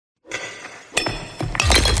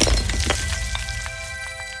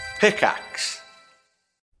Pickaxe.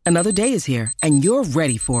 Another day is here, and you're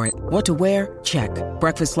ready for it. What to wear? Check.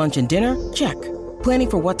 Breakfast, lunch, and dinner? Check.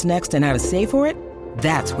 Planning for what's next and how to save for it?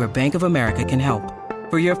 That's where Bank of America can help.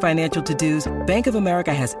 For your financial to-dos, Bank of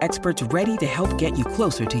America has experts ready to help get you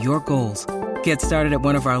closer to your goals. Get started at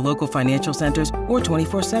one of our local financial centers or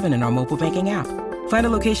 24/7 in our mobile banking app. Find a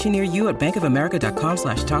location near you at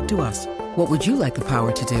bankofamerica.com/talktous. What would you like the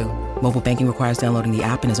power to do? Mobile banking requires downloading the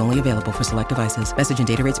app and is only available for select devices. Message and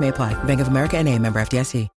data rates may apply. Bank of America N.A., member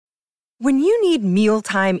FDIC. When you need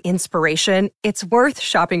mealtime inspiration, it's worth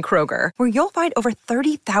shopping Kroger, where you'll find over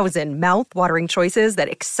 30,000 mouth-watering choices that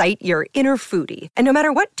excite your inner foodie. And no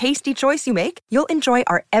matter what tasty choice you make, you'll enjoy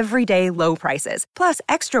our everyday low prices, plus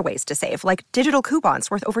extra ways to save, like digital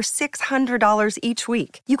coupons worth over $600 each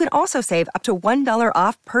week. You can also save up to $1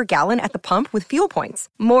 off per gallon at the pump with fuel points.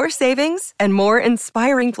 More savings and more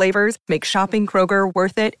inspiring flavors make shopping Kroger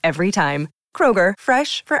worth it every time. Kroger,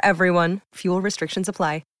 fresh for everyone. Fuel restrictions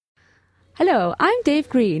apply. Hello, I'm Dave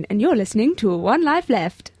Green, and you're listening to One Life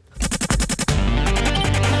Left.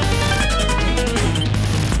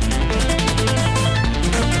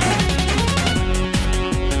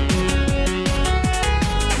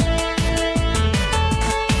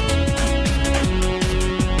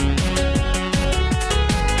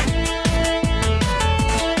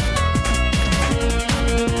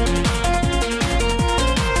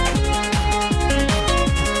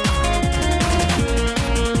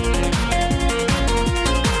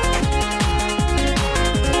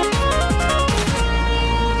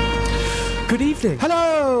 Good evening.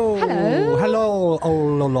 Hello. Hello. Hello.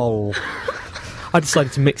 Oh, lol. I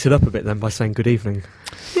decided to mix it up a bit then by saying good evening.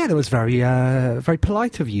 Yeah, that was very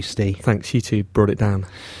polite of you, Steve. Thanks, you two brought it down.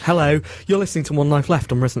 Hello, you're listening to One Life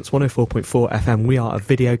Left on Resonance 104.4 FM. We are a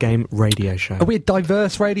video game radio show. Are we a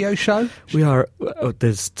diverse radio show? We are,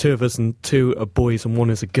 there's two of us and two are boys and one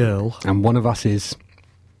is a girl. And one of us is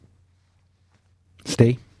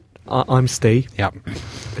Steve. I'm Steve. Yep.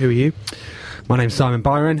 Who are you? My name's Simon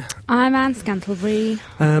Byron. I'm Anne Scantlebury.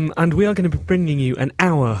 And we are going to be bringing you an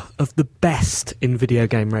hour of the best in video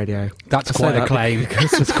game radio. That's quite a claim.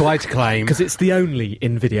 That's quite a claim. Because it's the only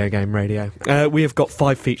in video game radio. We have got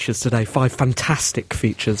 5 features today, 5 fantastic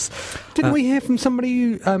features. Didn't we hear from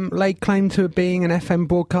somebody who laid claim to being an FM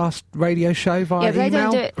broadcast radio show via They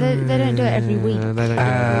email? don't do it. They don't do it every week. They don't do it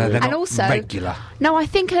every week. They're not also, regular. No, I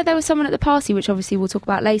think there was someone at the party, which obviously we'll talk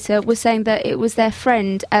about later, was saying that it was their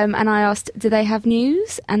friend, and I asked, do they have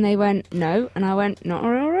news? And they went, no. And I went, not a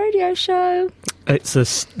real radio show. It's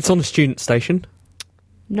on a student station.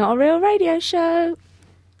 Not a real radio show.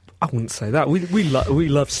 I wouldn't say that. We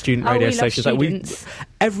love student radio we love stations. students.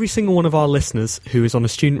 Every single one of our listeners who is on a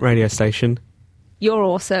student radio station. You're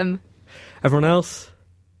awesome. Everyone else?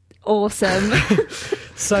 Awesome.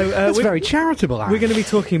 So That's very charitable, Anne. We're going to be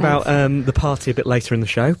talking about the party a bit later in the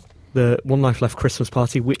show. The One Life Left Christmas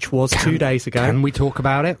party, which was 2 days ago. Can we talk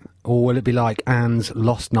about it? Or will it be like Anne's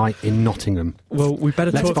lost night in Nottingham? Well, we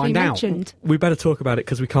better Let's talk. find out. Mentioned. We better talk about it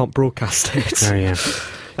because we can't broadcast it. Oh, yeah.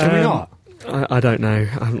 Can we not? I don't know.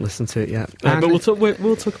 I haven't listened to it yet. But we'll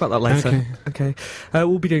talk about that later. Okay.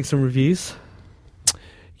 We'll be doing some reviews.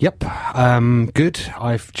 Yep. Good.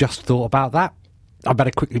 I've just thought about that. I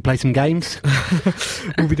better quickly play some games.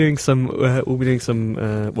 We'll be doing some.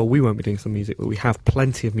 Well, we won't be doing some music, but we have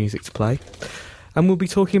plenty of music to play. And we'll be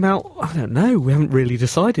talking about, I don't know, we haven't really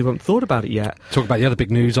decided, we haven't thought about it yet. Talk about the other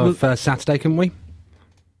big news of Saturday, couldn't we?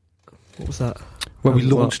 What was that? Where we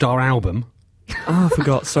launched our album. Oh, I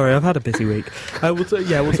forgot. Sorry, I've had a busy week. We'll talk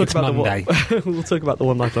It's about Monday. we'll talk about the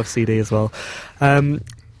One Life Left CD as well.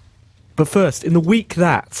 But first, in the week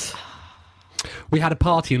that We had a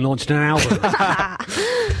party and launched an album.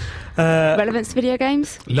 Relevance to video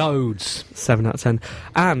games? Loads. 7 out of 10.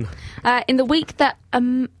 Anne. In the week that a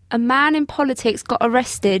man in politics got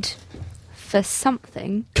arrested for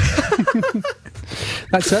something.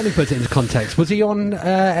 That certainly puts it into context. Was he on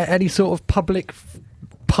any sort of public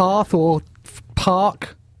path or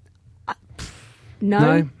park?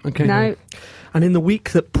 No. Okay. No. And in the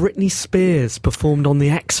week that Britney Spears performed on The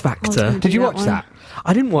X Factor. Did you watch one. that?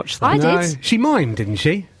 I didn't watch that. I No. did. She mimed, didn't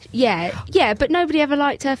she? Yeah, but nobody ever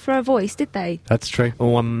liked her for her voice, did they? That's true.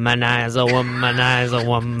 Womanizer, womanizer,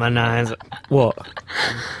 womanizer. What?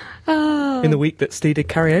 Oh. In the week that Steve did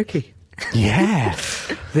karaoke. Yeah.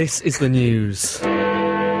 This is the news.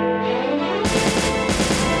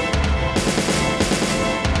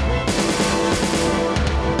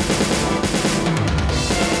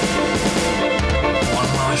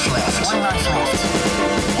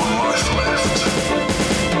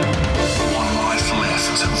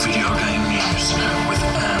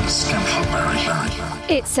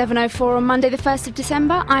 It's 7:04 on Monday the 1st of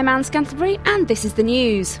December. I'm Anne Scantlebury and this is the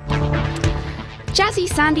news. Jazzy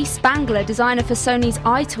Sandy Spangler, designer for Sony's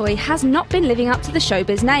iToy, has not been living up to the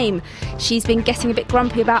showbiz name. She's been getting a bit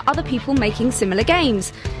grumpy about other people making similar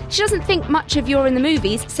games. She doesn't think much of You're in the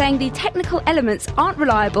Movies, saying the technical elements aren't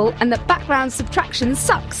reliable and that background subtraction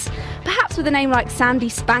sucks. Perhaps with a name like Sandy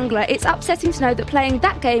Spangler, it's upsetting to know that playing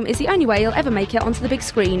that game is the only way you'll ever make it onto the big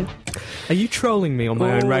screen. Are you trolling me on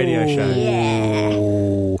my own radio show?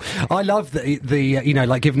 Oh, I love the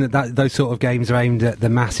like given that those sort of games are aimed at the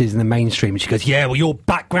masses and the mainstream. And she goes, "Yeah, well, your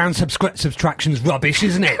background subtraction's rubbish,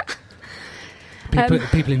 isn't it?" People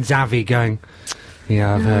in Zavvi going,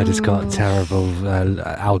 "Yeah, I've heard it's got terrible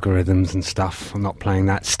algorithms and stuff. I'm not playing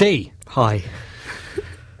that." Steve, Hi,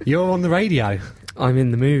 you're on the radio. I'm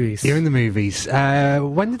in the movies. You're in the movies.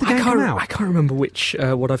 When did the game come out? I can't remember which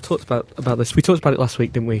what I've talked about this. We talked about it last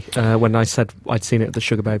week, didn't we? When I said I'd seen it at the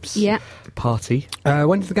Sugar Babes party.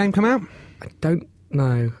 When did the game come out? I don't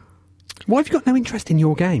know. Why have you got no interest in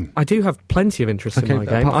your game? I do have plenty of interest in my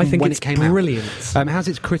game. I think when it's it came brilliant. How's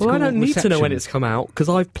its critical Well, I don't need to know reception? when it's come out because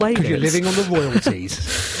I've played it. Because you're living on the royalties.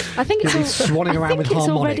 I think it's You'll be swanning around with it's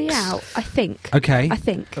already harmonics. out. I think. Okay. I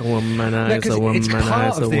think. A woman No, is 'cause a woman it's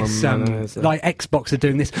part is of a this, woman is a... like Xbox are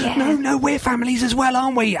doing this. Yeah. No, we're families as well,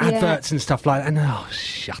 aren't we? Adverts and stuff like that. And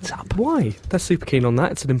shut up. Why? They're super keen on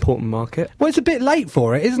that. It's an important market. Well, it's a bit late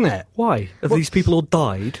for it, isn't it? Why? Have these people all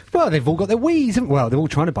died? Well, they've all got their Wiis. Well, they're all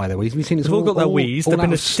trying to buy their Wiis. Have you seen it's They've all got their Wiis. all They've been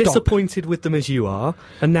out as of stock. disappointed with them as you are.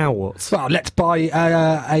 And now what? Well, let's buy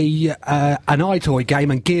an iToy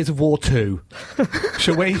game and Gears of War 2.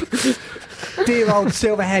 Shall we? Dear old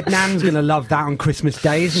Silverhead Nan's going to love that on Christmas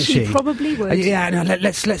Day, isn't she? She probably would. Yeah, no,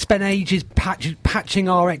 let's spend ages patching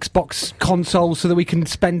our Xbox console so that we can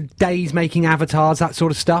spend days making avatars, that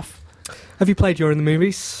sort of stuff. Have you played You're in the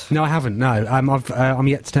Movies? No, I haven't. No, I'm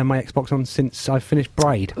yet to turn my Xbox on since I finished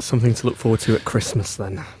Braid. Something to look forward to at Christmas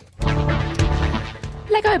then.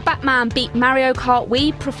 Lego Batman beat Mario Kart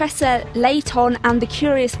Wii, Professor Layton and the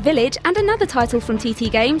Curious Village, and another title from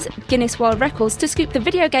TT Games, Guinness World Records, to scoop the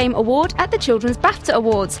Video Game Award at the Children's BAFTA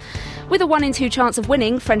Awards. With a 1 in 2 chance of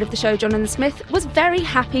winning, friend of the show Jonathan Smith was very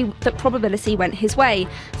happy that probability went his way.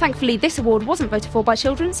 Thankfully, this award wasn't voted for by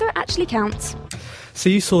children, so it actually counts. So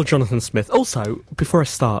you saw Jonathan Smith. Also, before I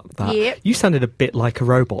start that, Yep. you sounded a bit like a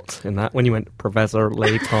robot in that when you went, Professor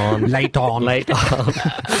Layton. Layton.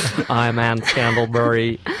 I'm Anne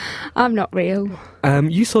Scantlebury. I'm not real.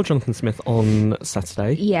 You saw Jonathan Smith on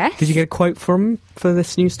Saturday. Yes. Did you get a quote from him for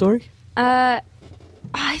this news story? I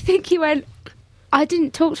think he went... I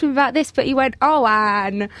didn't talk to him about this, but he went, "Oh,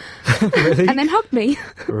 Anne," Really? and then hugged me.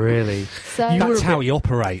 Really? So That's how he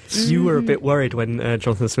operates. You were a bit worried when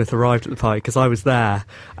Jonathan Smith arrived at the party because I was there,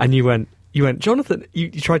 and you went, Jonathan.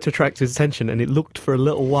 You tried to attract his attention, and it looked for a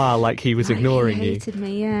little while like he was ignoring he you, hated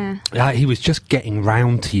me, yeah. He was just getting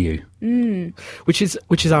round to you. which is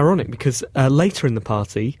ironic because later in the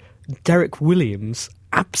party, Derek Williams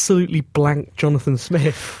absolutely blanked Jonathan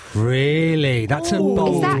Smith. Really? That's a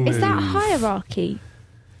bold Is that move. hierarchy,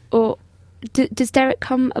 or does Derek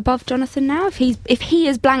come above Jonathan now? If he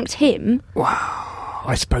has blanked him,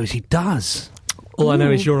 I suppose he does. All I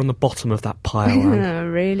know is you're on the bottom of that pile, Anne. I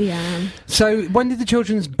really am. So, when did the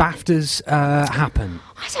children's BAFTAs happen?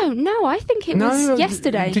 I don't know. I think it was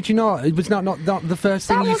yesterday. Did you not? It was not the first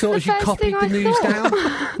thing That you was thought the as you first copied thing the I news thought.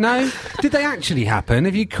 down? No? Did they actually happen?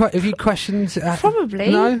 Have you questioned?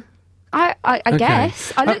 Probably. No? I Okay.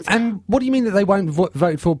 guess. I looked. And what do you mean that they won't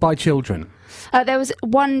vote for by children? There was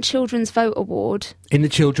one Children's Vote Award. In the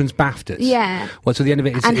children's BAFTAs? Yeah. Well, so the end of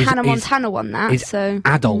it is... And is, Hannah is, Montana won that. is So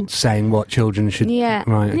adults saying what children should... Yeah.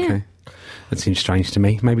 Right, Yeah. okay. That seems strange to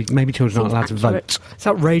me. Maybe children aren't allowed Seems to accurate. vote. It's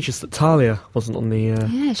outrageous that Talia wasn't on the...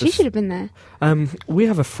 Yeah, she should have been there. We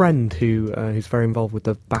have a friend who's very involved with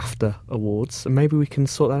the BAFTA Awards, and maybe we can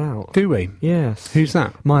sort that out. Do we? Yes. Who's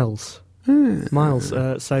that? Miles. Miles.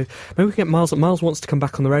 So maybe we can get Miles. Miles wants to come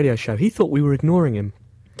back on the radio show. He thought we were ignoring him.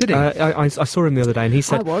 Did he? I saw him the other day, and he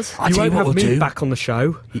said, I was. I'll "You tell you won't what have we'll me do." back on the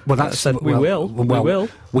show." Well, that's said, "We will. We will."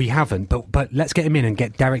 We haven't, but let's get him in and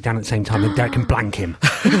get Derek down at the same time, and Derek can blank him.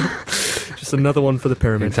 Just another one for the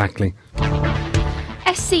pyramid. Exactly.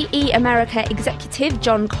 SCE America executive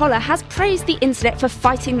John Collar has praised the internet for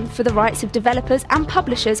fighting for the rights of developers and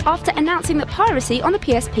publishers after announcing that piracy on the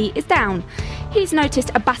PSP is down. He's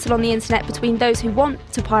noticed a battle on the internet between those who want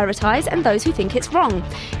to piratise and those who think it's wrong.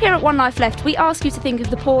 Here at One Life Left, we ask you to think of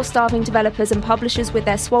the poor, starving developers and publishers with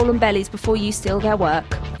their swollen bellies before you steal their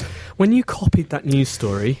work. When you copied that news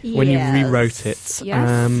story, when you Yes. rewrote it,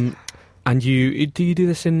 Yes. and you do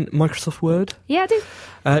this in Microsoft Word? Yeah, I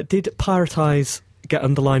do. Did piratise get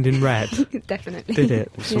underlined in red? Definitely. Did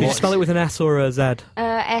it? Did you spell it with an S or a Z?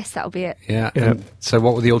 S, that'll be it. Yeah. Yeah. So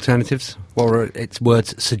what were the alternatives? What were its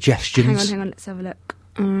words suggestions? Hang on, let's have a look.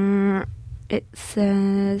 It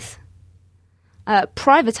says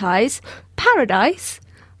privatise, paradise,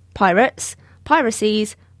 pirates,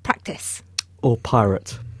 piracies, practice. Or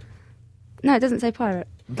pirate? No, it doesn't say pirate.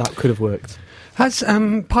 That could have worked. Has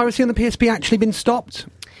piracy on the PSP actually been stopped?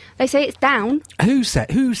 They say it's down. Who says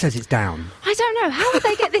it's down? I don't know. How would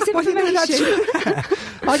they get this I think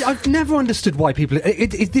information? I've never understood why people.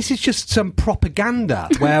 This is just some propaganda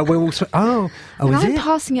where we're all. And is I'm it?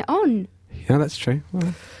 passing it on. Yeah, that's true.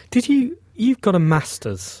 Well, Did you... You've got a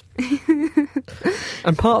master's.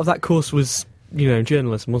 And part of that course was,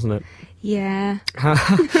 journalism, wasn't it? Yeah.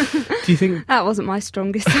 Do you think... That wasn't my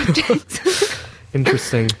strongest subject.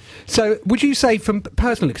 Interesting. so, would you say from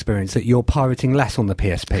personal experience that you're pirating less on the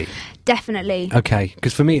PSP? Definitely. Okay,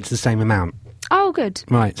 because for me it's the same amount. Oh, good.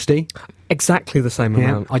 Right, Steve? Exactly the same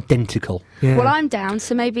amount. Identical. Yeah. Well, I'm down,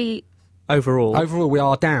 so maybe... Overall. Overall, we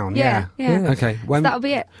are down. Yeah. Okay. So that'll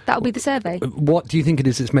be it. That'll be the survey. What do you think it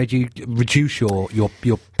is that's made you reduce your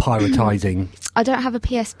piratising? I don't have a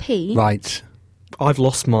PSP. Right. I've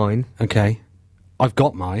lost mine, Okay. I've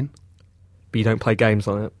got mine. but you don't play games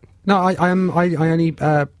on it. No, I only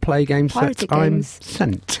play games Pirated that games. I'm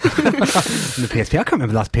sent. On the PSP. I can't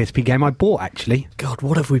remember the last PSP game I bought, actually. God,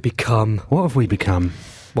 what have we become? What have we become?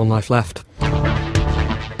 One life left.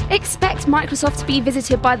 Expect Microsoft to be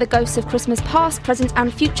visited by the ghosts of Christmas past, present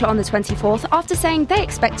and future on the 24th after saying they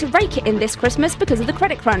expect to rake it in this Christmas because of the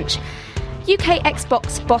credit crunch. UK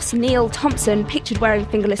Xbox boss Neil Thompson, pictured wearing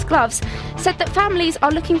fingerless gloves, said that families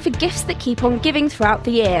are looking for gifts that keep on giving throughout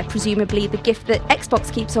the year. Presumably the gift that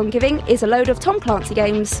Xbox keeps on giving is a load of Tom Clancy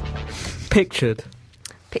games. Pictured.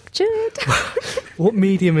 Pictured? What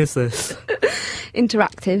medium is this?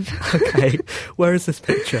 Interactive. Okay. Where is this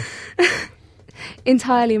picture?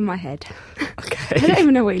 Entirely in my head. Okay. I don't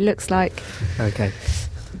even know what he looks like. Okay.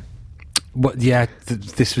 What? Yeah,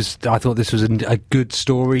 this was. I thought this was a good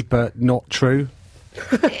story, but not true.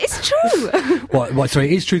 It's true. What? Sorry,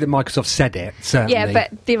 it is true that Microsoft said it. Certainly. Yeah,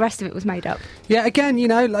 but the rest of it was made up. Yeah, again,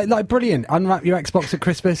 like brilliant. Unwrap your Xbox at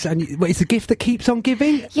Christmas, and it's a gift that keeps on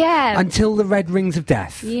giving. Yeah. Until the red rings of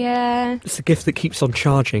death. Yeah. It's a gift that keeps on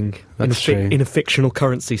charging That's true. in a fictional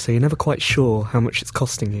currency, so you're never quite sure how much it's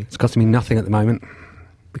costing you. It's costing me nothing at the moment.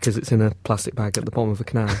 Because it's in a plastic bag at the bottom of a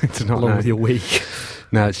canal. It's not, along no. with your Wii.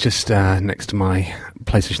 No, it's just next to my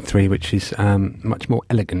PlayStation 3, which is much more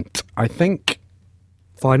elegant, I think.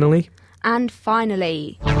 Finally. And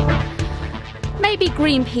finally, maybe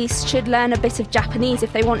Greenpeace should learn a bit of Japanese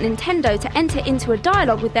if they want Nintendo to enter into a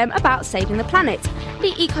dialogue with them about saving the planet.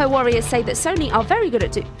 The eco-warriors say that Sony are very good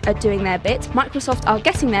at doing their bit, Microsoft are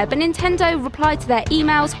getting there, but Nintendo replied to their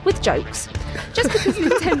emails with jokes. Just because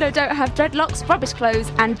Nintendo don't have dreadlocks, rubbish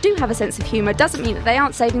clothes, and do have a sense of humour doesn't mean that they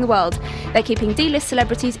aren't saving the world. They're keeping D-list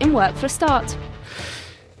celebrities in work for a start.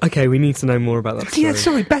 Okay, we need to know more about that story. Yeah,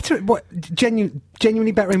 sorry, better. What?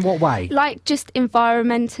 Genuinely better in what way? Like, just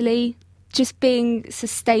environmentally, just being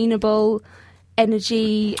sustainable,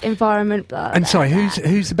 energy, environment, blah, And blah, sorry, blah.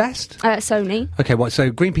 who's the best? Sony. Okay, so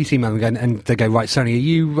Greenpeace email them and they go, right, Sony, are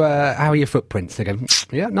you? How are your footprints? They go,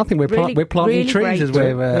 yeah, nothing. We're planting really trees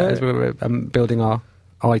great. as we're building our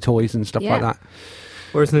toys and stuff like that.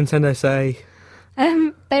 What does Nintendo say?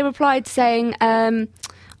 They replied saying, I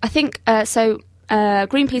think,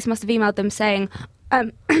 Greenpeace must have emailed them saying,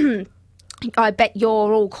 I bet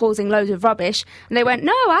you're all causing loads of rubbish. And they went,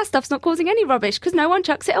 no, our stuff's not causing any rubbish because no one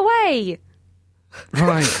chucks it away.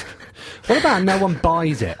 Right. What about no one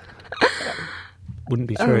buys it? Wouldn't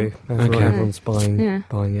be true. Everyone's buying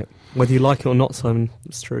it. Whether you like it or not, Simon,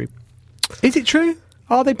 it's true. Is it true?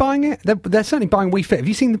 Are they buying it? They're certainly buying Wii Fit. Have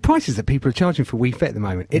you seen the prices that people are charging for Wii Fit at the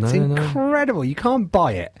moment? It's incredible. You can't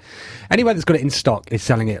buy it. Anyone that's got it in stock is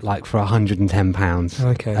selling it like for £110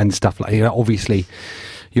 Okay. and stuff like that. Obviously,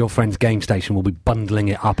 your friend's Game Station will be bundling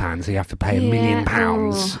it up, Anne, so you have to pay £1 million.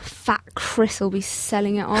 Oh, fat Chris will be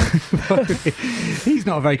selling it on. He's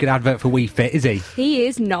not a very good advert for Wii Fit, is he? He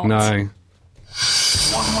is not. No.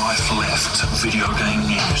 One Life Left video game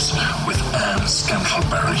news with Anne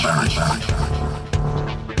Scantleberry.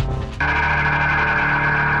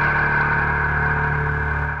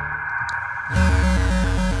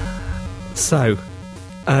 So,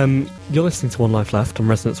 you're listening to One Life Left on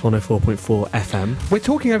Resonance 104.4 FM. We're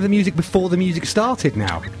talking over the music before the music started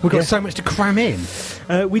now. We've got so much to cram in.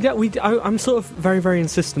 I'm sort of very, very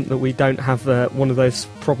insistent that we don't have one of those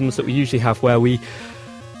problems that we usually have where we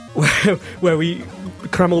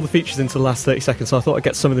cram all the features into the last 30 seconds, so I thought I'd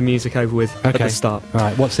get some of the music over with at the start. All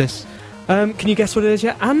right, what's this? Can you guess what it is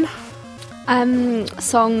yet, Anne?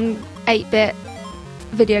 Song, 8-bit,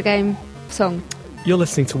 video game song. You're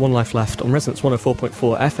listening to One Life Left on Resonance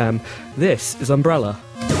 104.4 FM. This is Umbrella.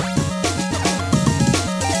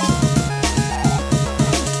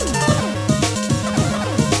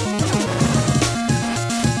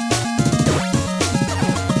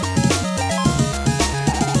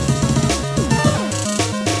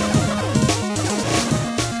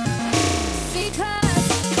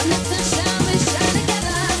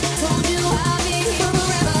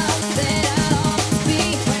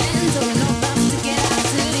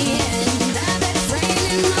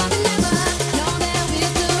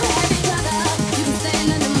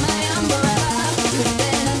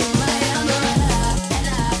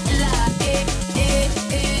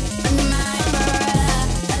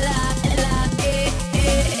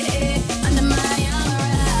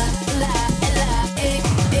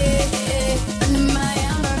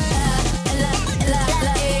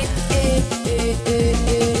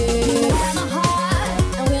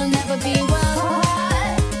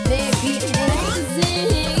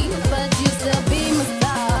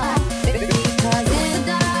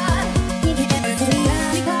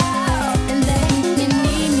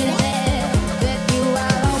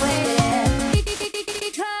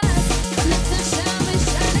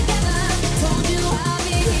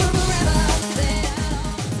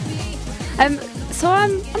 So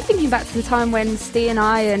I'm thinking back to the time when Steve and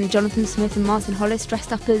I and Jonathan Smith and Martin Hollis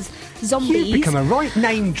dressed up as zombies. You've become a right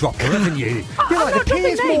name dropper, haven't you? You're like the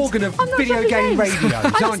Piers Morgan of video game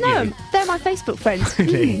radios, aren't you? They're my Facebook friends.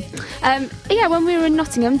 Really? Yeah, when we were in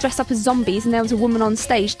Nottingham, dressed up as zombies, and there was a woman on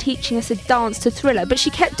stage teaching us a dance to Thriller, but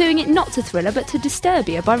she kept doing it not to Thriller, but to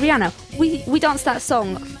Disturbia by Rihanna. We danced that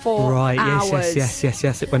song for hours. Yes.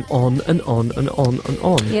 It went on and on and on and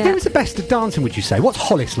on. Yeah. Who was the best at dancing, would you say? What's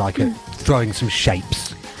Hollis like at throwing some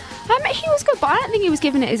shapes? He was good, but I don't think he was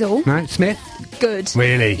giving it his all. No? Smith? Good.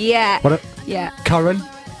 Really? Yeah. Yeah. Curran?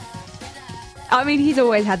 I mean, he's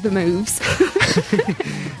always had the moves.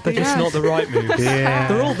 They're just not the right moves. Yeah.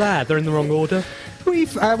 They're all there. They're in the wrong order.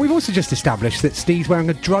 We've also just established that Steve's wearing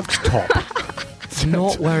a drugs top.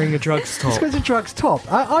 Not wearing a drugs top. He's wearing a drugs top.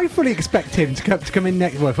 I fully expect him to come in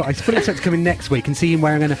next. Well, I fully expect to come in next week and see him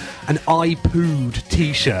wearing an I pooed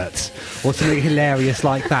T-shirt or something hilarious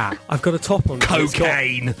like that. I've got a top on.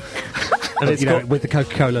 Cocaine. And it's got, with the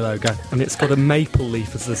Coca-Cola logo, and it's got a maple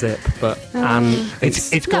leaf as the zip, but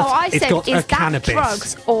it's No, got I said, got is a that cannabis.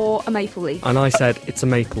 drugs or a maple leaf? and I said it's a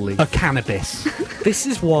maple leaf. A cannabis. This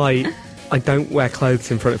is why I don't wear clothes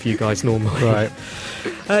in front of you guys normally. Right.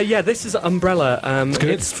 Yeah, this is Umbrella.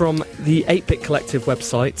 It's from the 8-Bit Collective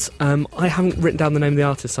website. I haven't written down the name of the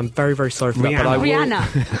artist. I'm very, very sorry for that. But I will, Rihanna.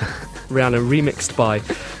 Rihanna, remixed by.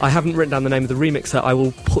 I haven't written down the name of the remixer. I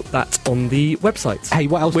will put that on the website. Hey,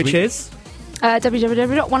 what else? Which is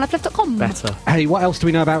www.onelifeleft.com. better. Hey, what else do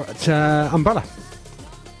we know about Umbrella?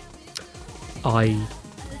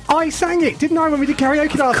 I sang it, didn't I, when we did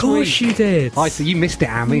karaoke last week? Of course you did. So you missed it,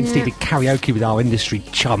 Anne. Me and Steve did karaoke with our industry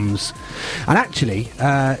chums. And actually,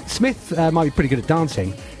 Smith might be pretty good at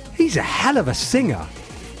dancing. He's a hell of a singer,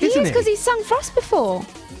 isn't he? Because he's sung for us before.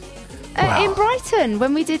 Wow. In Brighton,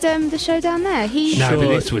 when we did the show down there. No, but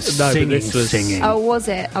this was singing. Oh, was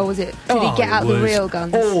it? Did he get out the real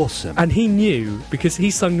guns? Awesome. And he knew, because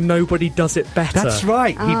he sung Nobody Does It Better. That's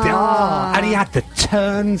right. He did. And he had the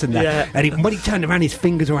turns and when he turned around, his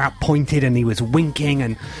fingers were out pointed and he was winking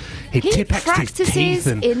and he'd He Tipp-Ex'd his teeth. practices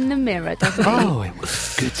And in the mirror, doesn't he? oh, it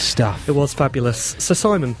was good stuff. It was fabulous. So,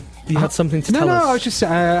 Simon, you had something to tell us? No, I was just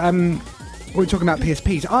we're talking about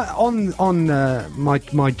PSPs.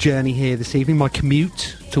 On my journey here this evening, my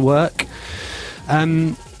commute to work.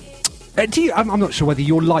 I'm not sure whether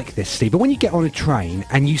you're like this, Steve, but when you get on a train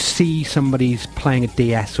and you see somebody's playing a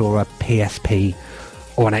DS or a PSP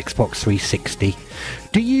or an Xbox 360,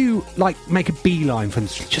 do you make a beeline for them?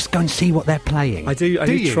 Just go and see what they're playing. I do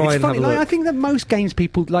try and have a look. I think that most games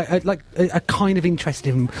people are kind of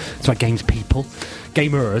interested in. Sorry,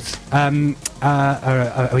 gamers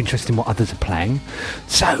are interested in what others are playing.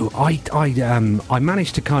 So I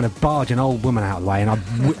managed to kind of barge an old woman out of the way, and I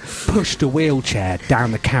pushed a wheelchair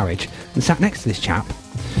down the carriage and sat next to this chap.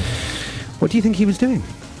 What do you think he was doing?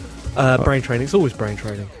 Brain training. It's always brain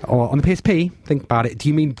training. Or on the PSP, think about it. Do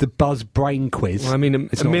you mean the Buzz Brain Quiz? Well, I mean,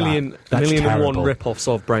 It's a not million that. That's and one terrible. rip-offs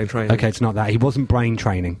of brain training. Okay, it's not that. He wasn't brain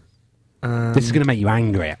training. This is going to make you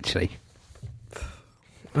angry, actually.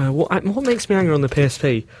 What makes me angry on the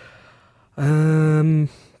PSP?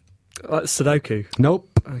 Sudoku.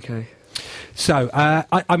 Nope. Okay. So,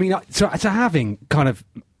 so having kind of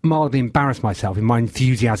mildly embarrassed myself in my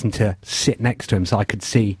enthusiasm to sit next to him so I could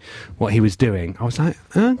see what he was doing. I was like,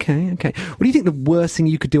 okay. What do you think the worst thing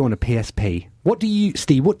you could do on a PSP?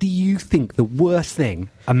 Steve, what do you think the worst thing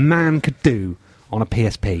a man could do on a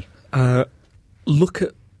PSP? Look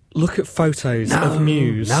at photos of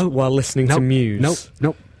Muse while listening to Muse.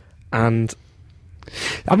 Nope. And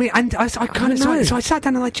I mean, and I kind of so I sat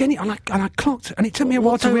down and I clocked, and it took me a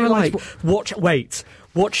while to realise.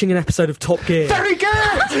 Watching an episode of Top Gear. Very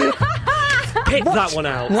good. Pick that one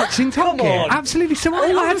out. Watching Top Gear, absolutely. So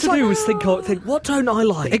all I had to do was think, what don't I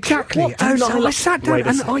like? Exactly. What don't I like? I sat down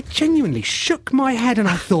and I genuinely shook my head and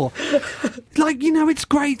I thought, it's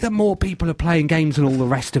great that more people are playing games and all the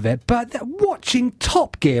rest of it, but watching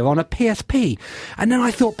Top Gear on a PSP, and then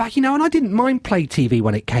I thought back, and I didn't mind Play TV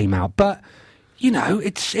when it came out, but.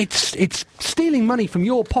 It's stealing money from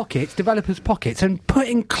your pockets, developers' pockets, and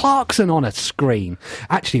putting Clarkson on a screen.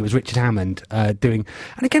 Actually, it was Richard Hammond doing.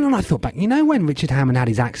 And again, when I thought back, when Richard Hammond had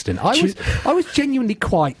his accident, I was genuinely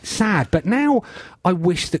quite sad. But now I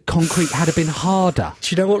wish that Concrete had been harder.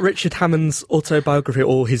 Do you know what Richard Hammond's autobiography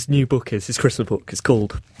or his new book is? His Christmas book is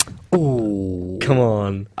called. Oh, come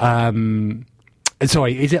on.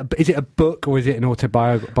 Sorry, is it a book or is it an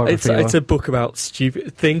autobiography? It's a book about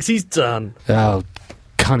stupid things he's done. Oh,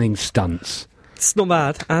 cunning stunts. It's not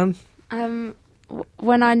bad, Anne.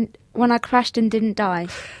 When I crashed and didn't die.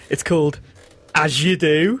 It's called As You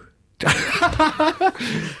Do.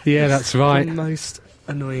 Yeah, that's right. The most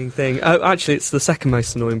annoying thing. Oh, actually, it's the second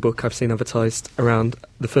most annoying book I've seen advertised around.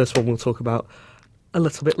 The first one we'll talk about a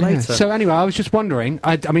little bit later. Yeah. So anyway, I was just wondering.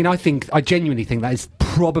 I genuinely think that is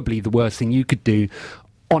probably the worst thing you could do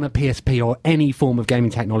on a PSP or any form of gaming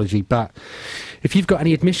technology. But if you've got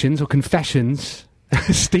any admissions or confessions,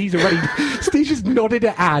 Steve's just nodded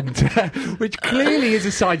at Anne, which clearly is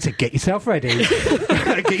a sign to get yourself ready.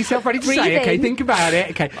 Get yourself ready to say, okay, think about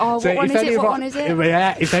it. Okay. Oh, so what one is it?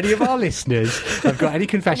 Yeah, if any of our listeners have got any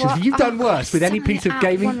confessions, if you've done worse with any piece of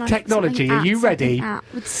gaming technology, are you ready?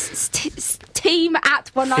 Team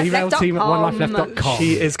at onelifeleft.com. Team at onelifeleft.com.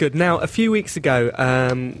 She is good. Now, a few weeks ago,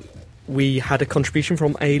 we had a contribution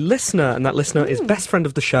from a listener, and that listener is best friend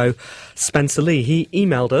of the show, Spencer Lee. He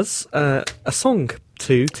emailed us a song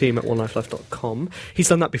to team at onelifeleft.com. He's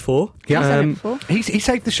done that before. Yeah, He's done it before. He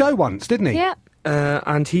saved the show once, didn't he? Yeah.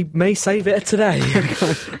 And he may save it today.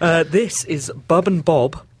 This is Bub and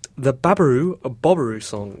Bob, the Babaroo Bobbaroo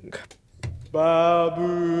song.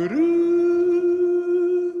 Babaroo,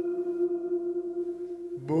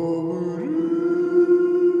 Bobbaroo.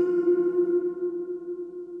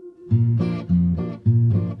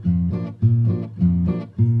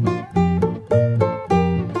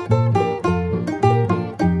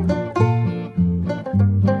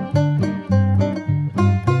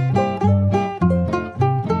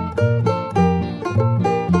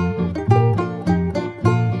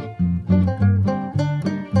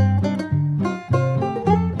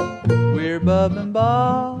 Bub and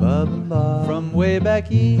Bob, from way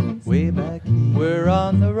back east, we're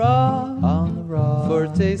on the raw, for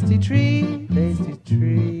tasty treats,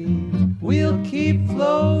 We'll keep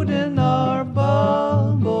floating our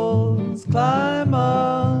bubbles, climb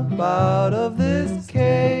up out of this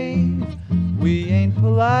cave. We ain't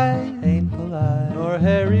polite, nor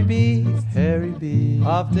hairy beasts,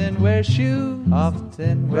 often wear shoes,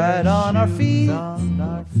 right on our feet.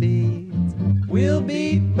 We'll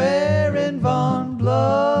beat Bear and Von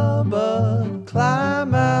Blubber,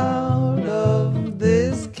 climb out of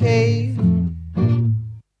this cave.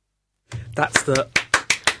 That's the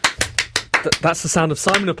sound of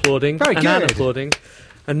Simon applauding, Very and good. Anne applauding,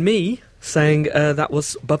 and me saying that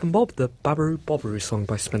was Bub and Bob, the Babaroo Bobbaroo song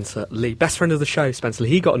by Spencer Lee. Best friend of the show, Spencer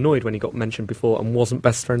Lee. He got annoyed when he got mentioned before and wasn't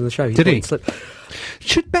best friend of the show. Did he? Slipped.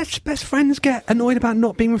 Should best friends get annoyed about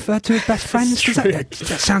not being referred to as best friends? 'Cause that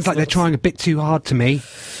sounds like they're trying a bit too hard to me.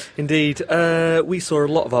 Indeed. We saw a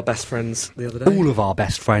lot of our best friends the other day. All of our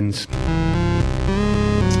best friends.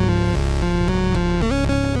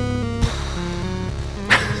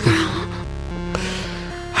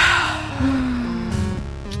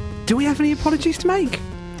 Do we have any apologies to make?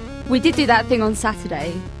 We did do that thing on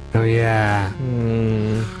Saturday. Oh, yeah.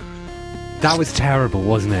 That was terrible,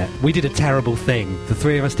 wasn't it? We did a terrible thing. The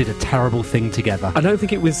three of us did a terrible thing together. I don't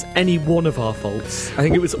think it was any one of our faults. I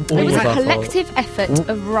think it was all It was of a our faults. collective effort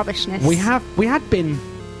of rubbishness. We had been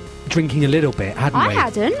drinking a little bit, hadn't we? I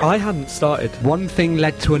hadn't. I hadn't started. One thing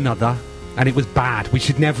led to another, and it was bad. We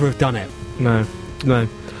should never have done it. No.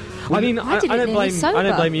 I mean, I I did it don't nearly blame. sober. I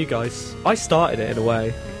don't blame you guys. I started it in a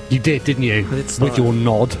way. You did, didn't you? I did start With your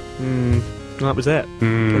nod. That was it.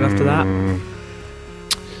 But after that,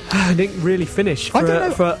 I didn't really finish I don't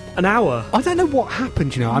know. for an hour. I don't know what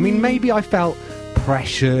happened, you know. I mean, maybe I felt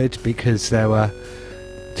pressured because there were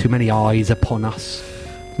too many eyes upon us.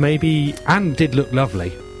 Maybe Anne did look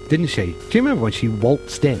lovely, didn't she? Do you remember when she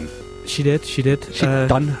waltzed in? she did. She'd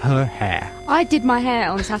done her hair. I did my hair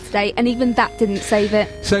on Saturday, and even that didn't save it.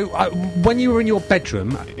 So, when you were in your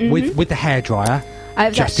bedroom with the hairdryer, I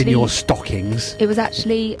was just in actually- your stockings... It was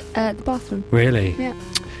actually the bathroom. Really? Yeah.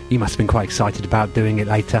 You must have been quite excited about doing it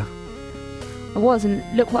later. I was, and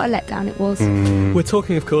look what a letdown it was. We're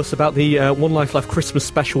talking, of course, about the One Life Left Christmas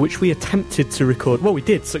special, which we attempted to record. Well, we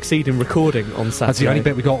did succeed in recording on Saturday. That's the only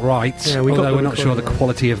bit we got right. Yeah, we got although the we're not sure the recording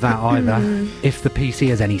quality of that either. If the PC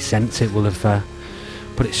has any sense, it will have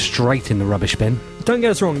put it straight in the rubbish bin. Don't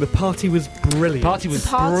get us wrong, the party was brilliant. Party was The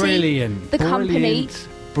party, brilliant. the company.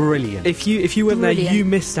 Brilliant. If you weren't there, Brilliant. you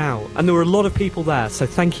missed out, and there were a lot of people there. So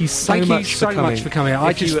thank you so Thank much you so for coming. much for coming.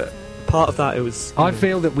 If you were part of that, it was. I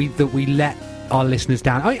feel that we let our listeners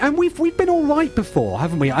down. And we've been all right before,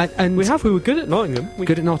 haven't we? And We were good at Nottingham.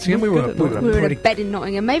 good at Nottingham. We good were at Nottingham. We were in pretty. a bed in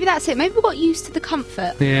Nottingham. Maybe that's it. Maybe we got used to the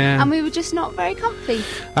comfort. Yeah. And we were just not very comfy.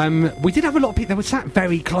 We did have a lot of people. They were sat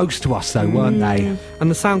very close to us, though, weren't they? And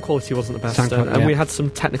the sound quality wasn't the best, Sound quality, and yeah. we had some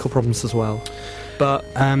technical problems as well. But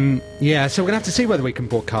Yeah. So we're gonna have to see whether we can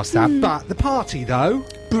broadcast that. But the party, though,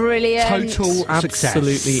 Brilliant. total success.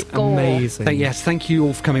 absolutely Score. amazing. Yes, thank you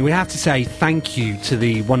all for coming. We have to say thank you to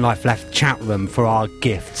the One Life Left chat room for our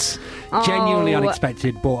gifts. Genuinely Oh.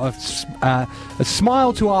 unexpected, brought a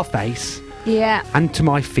smile to our face Yeah. and to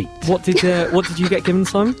my feet. What did you get given,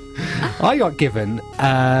 Simon? I got given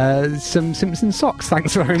some Simpson socks,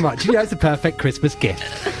 thanks very much. Yeah, it's a perfect Christmas gift.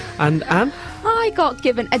 And Anne? I got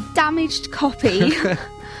given a damaged copy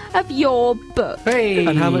of your book. Hey!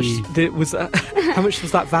 And how much was that? How much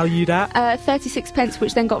was that valued at? 36p,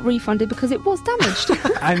 which then got refunded because it was damaged.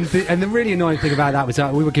 And the really annoying thing about that was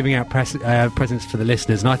we were giving out presents for the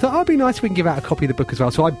listeners, and I thought, oh, it'd be nice if we can give out a copy of the book as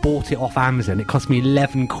well. So I bought it off Amazon. It cost me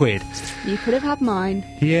 11 quid. You could have had mine.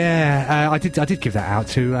 Yeah, I did give that out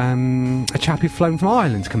to a chap who'd flown from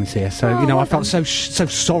Ireland to come and see us. So, Oh, you know, well I felt so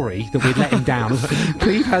sorry that we'd let him down.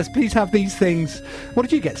 Please have these things. What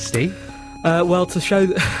did you get, Steve? Well, to show,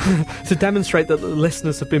 to demonstrate that the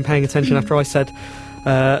listeners have been paying attention after I said,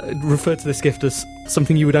 referred to this gift as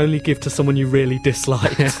something you would only give to someone you really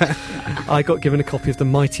disliked. I got given a copy of the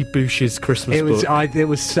Mighty Boosh's Christmas book. It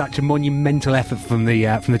was such a monumental effort from the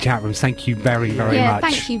chat rooms. Thank you very, very Yeah, much.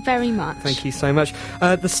 thank you very much. Thank you so much.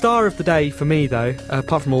 The star of the day for me, though,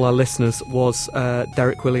 apart from all our listeners, was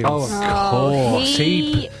Derek Williams. Oh, of course.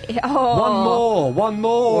 One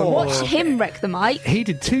more. Watch him wreck the mic. He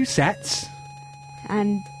did 2 sets.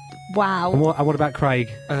 And wow. And what about Craig?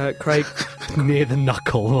 Craig Near the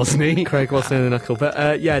knuckle, wasn't he? Craig was near the knuckle.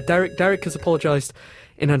 But yeah, Derek has apologised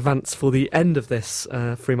in advance for the end of this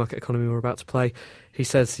free market economy we're about to play. He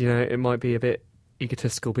says, you know, it might be a bit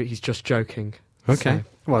egotistical, but he's just joking. Okay.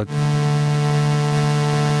 So- Well.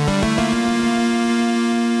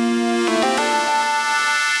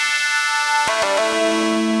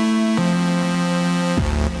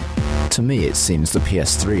 To me, it seems the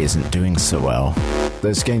PS3 isn't doing so well.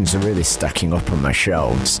 Those games are really stacking up on my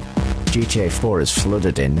shelves. GTA 4 has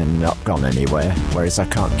flooded in and not gone anywhere, whereas I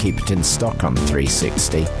can't keep it in stock on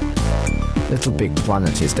 360. Little Big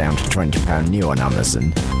Planet is down to £20 new on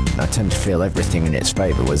Amazon, and I tend to feel everything in its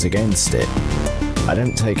favour was against it. I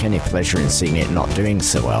don't take any pleasure in seeing it not doing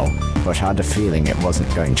so well, but I had a feeling it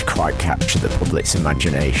wasn't going to quite capture the public's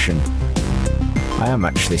imagination. I am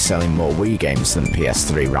actually selling more Wii games than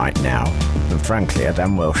PS3 right now, and frankly I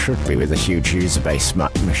damn well should be with the huge user base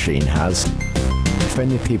Mac machine has. If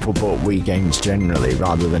only people bought Wii games generally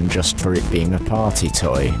rather than just for it being a party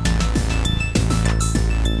toy.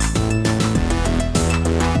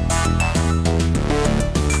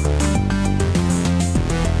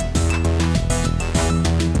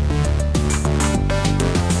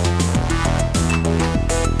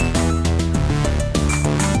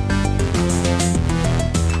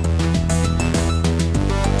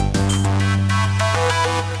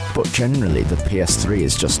 But generally the PS3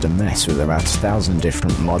 is just a mess with about 1,000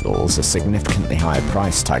 different models, a significantly higher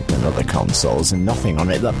price tag than other consoles, and nothing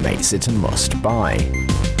on it that makes it a must-buy.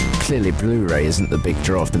 Clearly Blu-ray isn't the big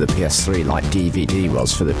draw for the PS3 like DVD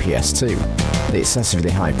was for the PS2. The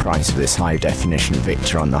excessively high price of this high-definition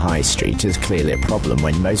Victor on the high street is clearly a problem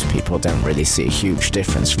when most people don't really see a huge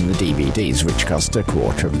difference from the DVDs, which cost a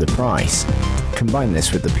quarter of the price. Combine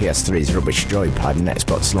this with the PS3's rubbish joypad and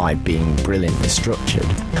Xbox Live being brilliantly structured,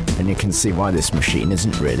 and you can see why this machine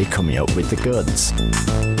isn't really coming up with the goods.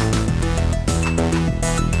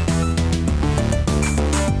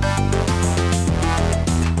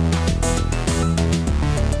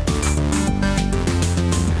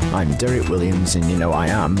 I'm Derek Williams, and you know I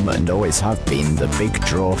am, and always have been, the big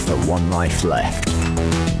draw for One Life Left.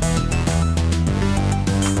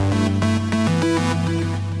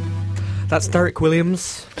 That's Derek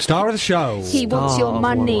Williams. Star of the show. He wants your of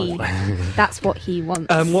money. One That's what he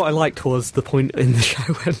wants. What I liked was the point in the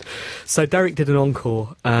show when... So Derek did an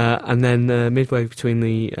encore, and then midway between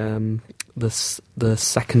the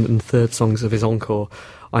second and third songs of his encore,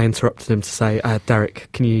 I interrupted him to say, Derek,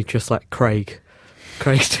 can you just let Craig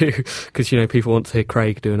do? Because, you know, people want to hear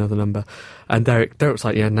Craig do another number. And Derek was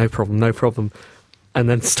like, yeah, no problem. And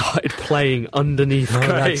then started playing underneath Craig.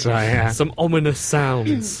 That's right, yeah. Some ominous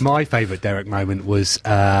sounds. My favourite Derek moment was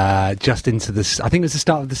just into this. I think it was the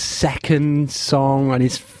start of the second song on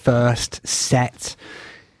his first set.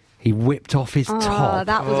 He whipped off his top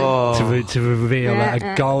that was to reveal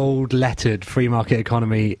a gold-lettered free market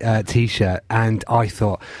economy T-shirt, and I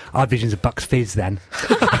thought, I had visions of Bucks Fizz then.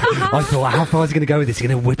 I thought, how far is he going to go with this? He's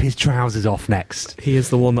going to whip his trousers off next. He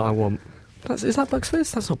is the one that I want. Is that Bucks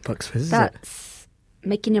Fizz? That's not Bucks Fizz, is it? That's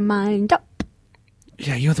making your mind up.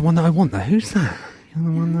 Yeah, you're the one that I want, though. Who's that? You're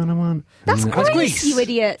the one that I want. That's Grease. Grease, you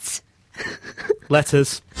idiot.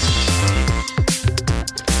 Letters.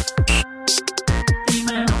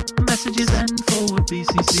 Email, messages, and forward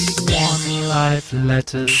BCC. One Life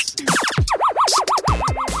Letters.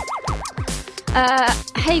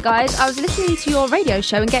 Hey guys, I was listening to your radio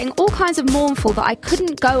show and getting all kinds of mournful that I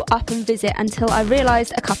couldn't go up and visit until I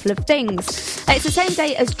realised a couple of things. It's the same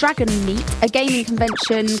day as Dragon Meet, a gaming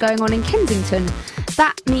convention going on in Kensington.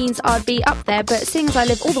 That means I'd be up there, but seeing as I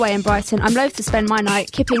live all the way in Brighton, I'm loath to spend my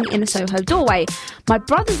night kipping in a Soho doorway. My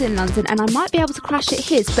brother's in London and I might be able to crash at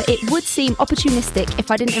his, but it would seem opportunistic if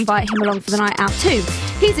I didn't invite him along for the night out too.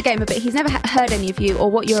 He's a gamer, but he's never heard any of you or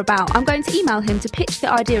what you're about. I'm going to email him to pitch the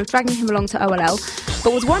idea of dragging him along to OLL,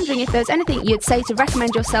 but was wondering if there's anything you'd say to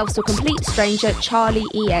recommend yourselves to a complete stranger, Charlie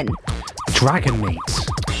EN. Dragon Meet.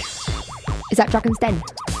 Is that Dragon's Den?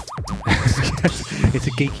 It's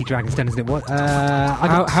a geeky Dragon's Den, isn't it? What?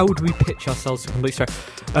 How would we pitch ourselves to complete story?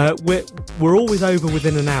 We're always over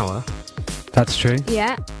within an hour. That's true.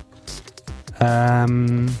 Yeah.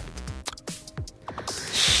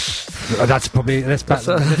 That's probably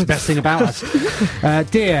the best thing about us.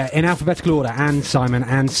 Dear, in alphabetical order, Anne, Simon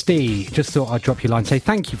and Steve, just thought I'd drop you a line and say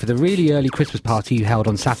thank you for the really early Christmas party you held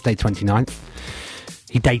on Saturday 29th.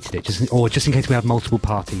 He dated it, just in case we have multiple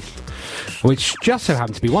parties, which just so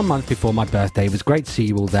happened to be 1 month before my birthday. It was great to see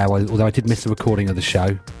you all there, although I did miss the recording of the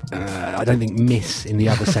show. I don't think miss in the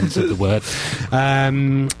other sense of the word,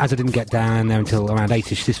 as I didn't get down there until around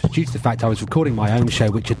 8ish. This was due to the fact I was recording my own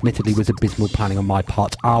show, which admittedly was abysmal planning on my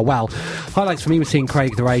part. Well, highlights for me were seeing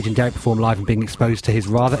Craig the Rage and Derek perform live and being exposed to his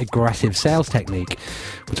rather aggressive sales technique.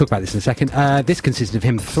 We'll talk about this in a second. This consisted of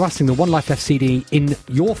him thrusting the One Life Left CD in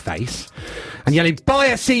your face and yelling, "Buy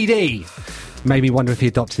a CD!" Made me wonder if he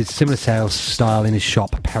adopted a similar sales style in his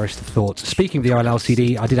shop. Perish the thought. Speaking of the OLL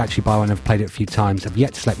CD, I did actually buy one and have played it a few times. I've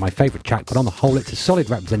yet to select my favourite track, but on the whole it's a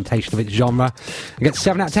solid representation of its genre. I get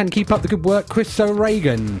 7 out of 10. Keep up the good work, Chris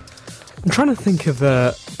O'Regan. I'm trying to think of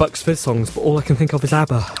Bucks Fizz songs, but all I can think of is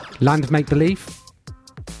ABBA. Land of Make Believe.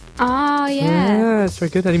 Ah, yeah. Yeah, it's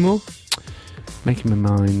very good. Any more? Making my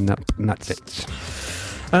mind up, and that's it.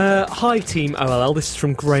 Hi Team OLL, this is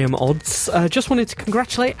from Graham Odds. Just wanted to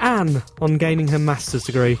congratulate Anne on gaining her master's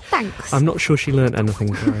degree. Thanks. I'm not sure she learnt anything,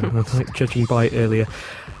 Graham. I like judging by it earlier.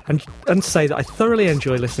 And to say that I thoroughly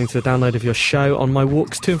enjoy listening to the download of your show on my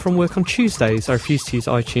walks to and from work on Tuesdays. I refuse to use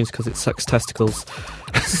iTunes because it sucks testicles.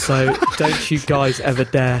 So don't you guys ever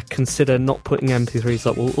dare consider not putting MP3s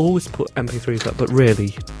up. We'll always put MP3s up, but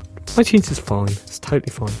really, iTunes is fine. It's totally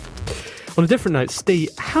fine. On a different note, Steve,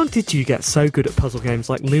 how did you get so good at puzzle games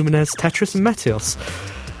like Lumines, Tetris and Meteos?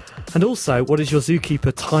 And also, what is your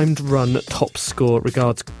Zookeeper timed run top score?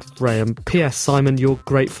 Regards, Graham. P.S. Simon, you're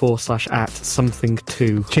great for / at something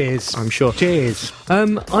too. Cheers. I'm sure. Cheers.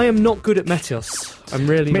 I am not good at Meteos. I'm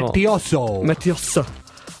really not. Meteoso.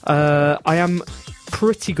 I am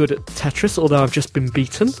pretty good at Tetris, although I've just been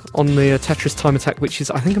beaten on the Tetris Time Attack, which is,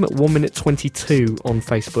 I think I'm at 1 minute 22 on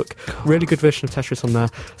Facebook. Really good version of Tetris on there.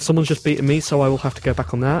 Someone's just beaten me, so I will have to go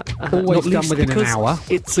back on that. Always done within an hour.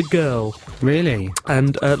 It's a girl. Really?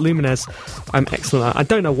 And Lumines, I'm excellent at. I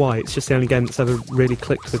don't know why, it's just the only game that's ever really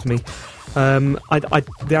clicked with me.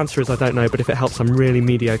 The answer is I don't know, but if it helps, I'm really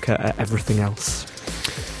mediocre at everything else.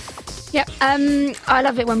 Yep, I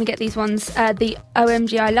love it when we get these ones. The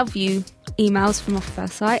OMG I love you emails from Off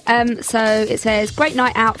First Sight. So it says, great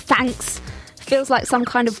night out, thanks. Feels like some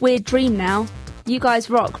kind of weird dream now. You guys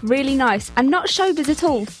rock, really nice. And not showbiz at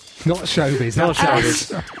all. Not showbiz, not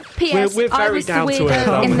showbiz. P.S. We're very I was the down to weirdo earth,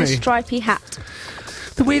 aren't in the we? stripy hat.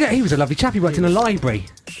 The weirdo, he was a lovely chap, he worked in a library.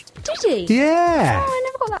 Did he? Yeah. Oh, I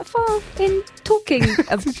never got that far in talking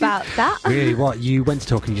about that. Really? What? You went to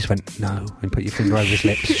talk and you just went, no, and put your finger over his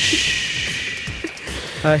lips.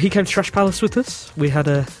 He came to Trash Palace with us. We had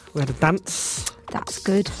a dance. That's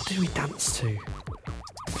good. What did we dance to?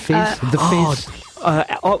 Fizz? The Fizz?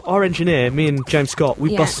 Our engineer, me and James Scott,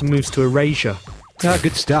 we bust some moves to Erasure. Oh,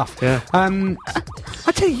 good stuff. Yeah.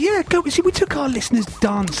 I tell you, we took our listeners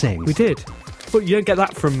dancing. We did. But you don't get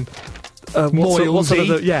that from... Moylesy.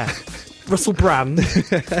 Russell Brand.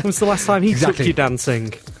 When was the last time he took you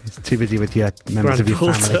dancing? He's too busy with your members of your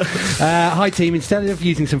family. Hi team, instead of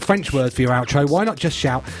using some French words for your outro, why not just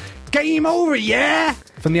shout, "Game over, yeah!"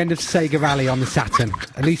 from the end of Sega Rally on the Saturn.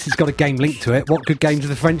 At least it's got a game linked to it. What good games have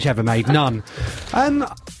the French ever made? None.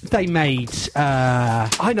 They made...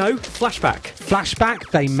 I know, Flashback.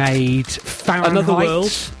 They made Fahrenheit. Another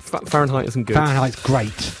World. Fahrenheit isn't good. Fahrenheit's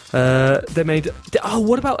great. They made...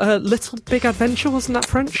 what about Little Big Adventure? Wasn't that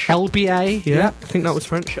French? LBA. Yeah, I think that was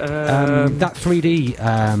French. That 3D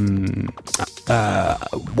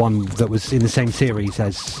one that was in the same series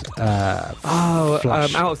as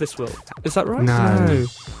Flash. Out of This World. Is that right? No.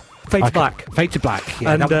 Fade to Black. Fade to Black.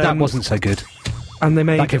 Yeah, And, that wasn't so good. And they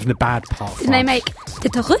made... That gave them the bad part. Didn't they make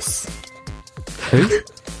Tetris? Who?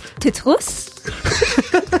 Tetris?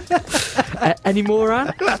 Any more,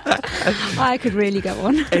 Anne? I could really go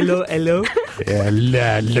on. Hello.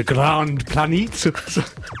 Yeah, Le Grand Planète.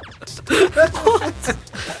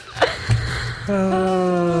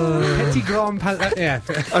 Petit Grand Planète. Yeah.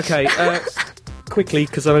 Okay, quickly,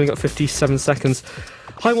 because I've only got 57 seconds.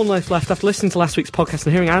 Hi, One Life Left. After listening to last week's podcast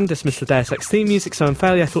and hearing Anne dismiss the Deus Ex theme music so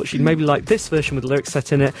unfairly, I thought she'd maybe like this version with the lyrics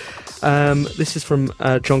set in it. This is from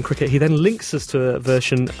John Cricket. He then links us to a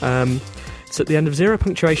version. It's at the end of Zero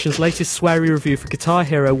Punctuation's latest sweary review for Guitar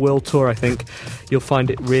Hero World Tour, I think. You'll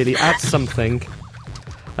find it really adds something.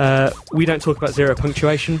 We don't talk about Zero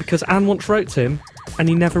Punctuation because Anne once wrote to him and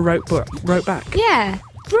he never wrote back. Yeah.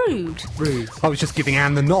 Rude. I was just giving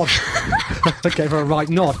Anne the nod. I gave her a right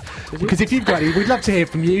nod. Because if you've got any, we'd love to hear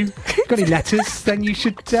from you. If you've got any letters, then you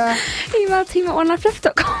should... Email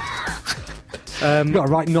team@onelifeleft.com. You got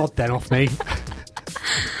a right nod then off me.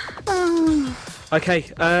 Okay,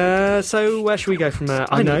 so where should we go from there?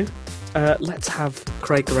 I know. Let's have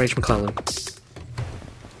Craig the Rage McClellan.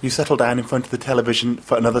 You settle down in front of the television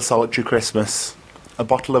for another solitary Christmas. A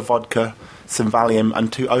bottle of vodka, some Valium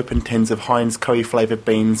and 2 open tins of Heinz curry-flavoured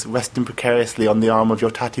beans resting precariously on the arm of your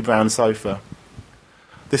tatty brown sofa.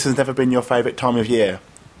 This has never been your favourite time of year.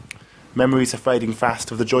 Memories are fading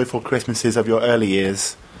fast of the joyful Christmases of your early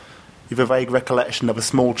years. You've a vague recollection of a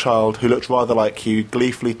small child who looked rather like you,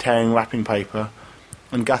 gleefully tearing wrapping paper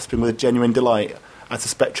and gasping with genuine delight as the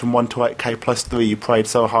Spectrum 128K+3 you prayed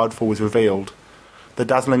so hard for was revealed. The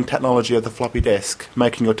dazzling technology of the floppy disk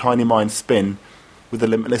making your tiny mind spin with the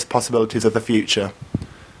limitless possibilities of the future.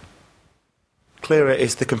 Clearer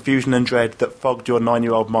is the confusion and dread that fogged your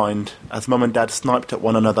 9-year-old mind as Mum and Dad sniped at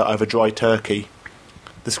one another over dry turkey.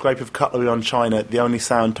 The scrape of cutlery on china, the only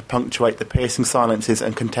sound to punctuate the piercing silences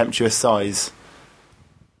and contemptuous sighs.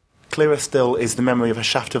 Clearer still is the memory of a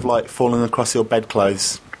shaft of light falling across your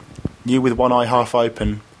bedclothes. You with one eye half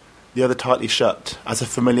open, the other tightly shut, as a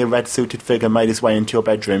familiar red-suited figure made his way into your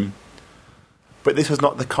bedroom. But this was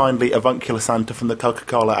not the kindly avuncular Santa from the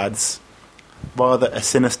Coca-Cola ads. Rather a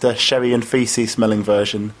sinister sherry and feces smelling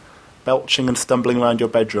version, belching and stumbling around your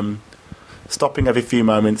bedroom, stopping every few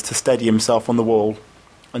moments to steady himself on the wall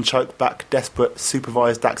and choke back desperate,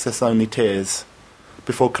 supervised access-only tears,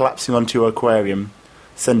 before collapsing onto your aquarium,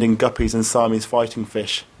 sending guppies and Siamese fighting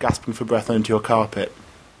fish gasping for breath onto your carpet.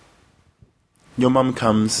 Your mum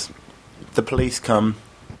comes, the police come,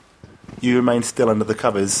 you remain still under the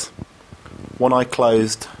covers, one eye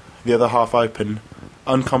closed, the other half open,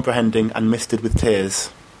 uncomprehending and misted with tears.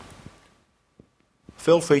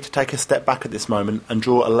 Feel free to take a step back at this moment and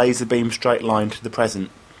draw a laser beam straight line to the present,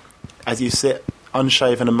 as you sit,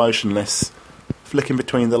 unshaven and motionless, flicking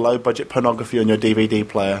between the low-budget pornography on your DVD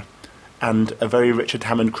player and A Very Richard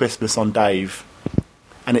Hammond Christmas on Dave,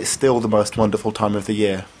 and it's still the most wonderful time of the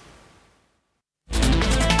year.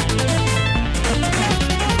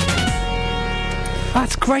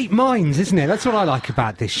 That's great minds, isn't it? That's what I like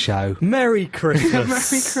about this show. Merry Christmas. Merry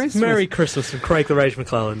Christmas. Merry Christmas from Craig the Rage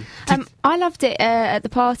McClellan. I loved it at the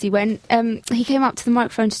party when he came up to the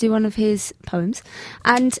microphone to do one of his poems,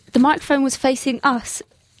 and the microphone was facing us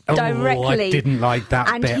directly. Oh, I didn't like that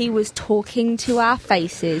and bit. he was talking to our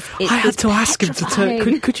faces. It I had was to ask him to turn...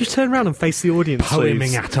 petrifying. Could you turn around and face the audience, Poeming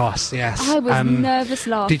please? at us, yes. I was nervous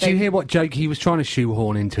laughing. Did you hear what joke he was trying to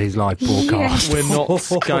shoehorn into his live broadcast? Yes. We're not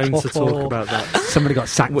going to talk about that. Somebody got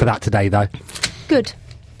sacked for that today, though. Good.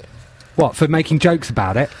 What, for making jokes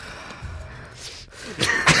about it?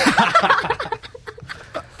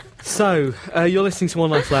 So, you're listening to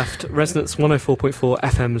One Life Left, Resonance 104.4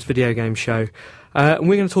 FM's video game show. And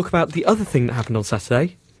we're going to talk about the other thing that happened on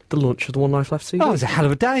Saturday, the launch of the One Life Left CD. Oh, it was a hell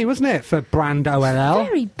of a day, wasn't it, for brand OLL?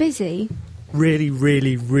 Very busy. Really,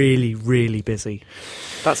 really, really, really busy.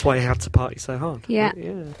 That's why you had to party so hard. Yeah.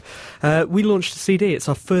 We launched a CD. It's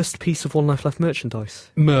our first piece of One Life Left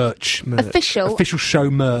merchandise. Merch. Official. Official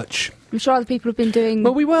show merch. I'm sure other people have been doing.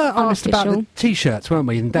 Well, we were honest about artificial. the T-shirts, weren't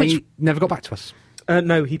we? And they never got back to us.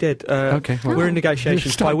 No, he did. Okay, well, we're in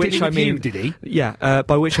negotiations. By which I mean, did he? Yeah.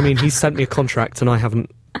 By which I mean, he's sent me a contract and I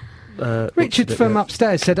haven't. Richard from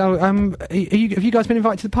upstairs said, "Oh, have you guys been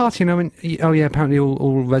invited to the party?" And I went, "Oh yeah, apparently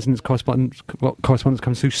all Resonance correspondence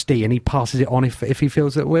comes through Steve, and he passes it on if he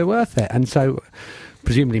feels that we're worth it." And so,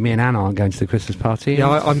 presumably, me and Anna aren't going to the Christmas party. Yeah,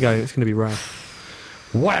 I'm going. It's going to be rare.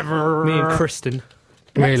 Whatever. Me and Kristen.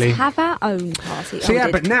 Really? Let's have our own party. So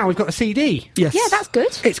yeah, but now we've got a CD. Yes. Yeah, that's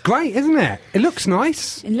good. It's great, isn't it? It looks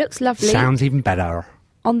nice. It looks lovely. Sounds even better.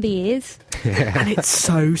 On the ears. And it's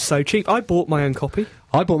so cheap. I bought my own copy.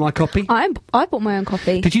 I bought my copy. I bought my own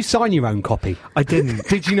copy. Did you sign your own copy? I didn't.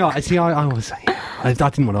 Did you not? See, I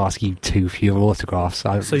didn't want to ask you two for your autographs.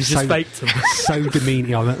 So you just faked them. So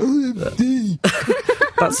demeaning. I went,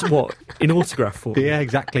 That's what? In autograph form? yeah,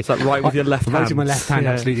 exactly. It's like right with your left hand. Right with my left hand,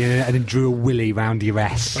 Yeah. absolutely, and then drew a willy round your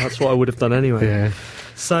S. That's what I would have done anyway. Yeah.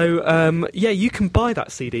 So, you can buy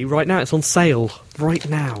that CD right now. It's on sale right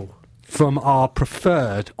now. From our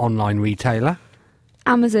preferred online retailer.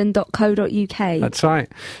 Amazon.co.uk. That's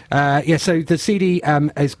right. So the CD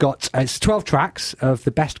has got it's 12 tracks of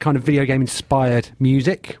the best kind of video game inspired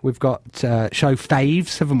music. We've got show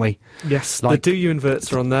faves, haven't we? Yes, Like- the Do You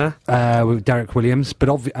Inverts are on there. With Derek Williams, but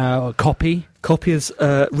Copy. Copy has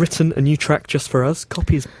written a new track just for us.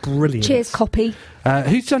 Copy is brilliant. Cheers, Copy.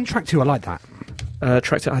 Who's done track 2? I like that.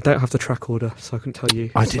 Track 2, I don't have the track order, so I couldn't tell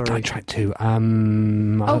you. I did Sorry. like track 2.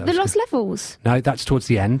 The Lost Levels. No, that's towards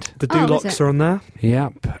the end. The Oh, is Dulocks it? are on there.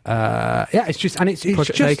 Yep. It's just Project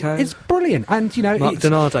just Mako. it's brilliant, and Mark it's,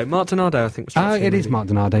 Donardo. Mark Donardo, I think. Was Oh, it is Mark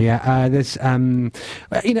Donardo. Yeah. There's and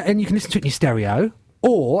you can listen to it in your stereo.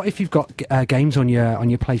 Or if you've got games on your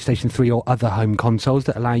PlayStation 3 or other home consoles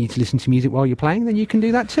that allow you to listen to music while you're playing, then you can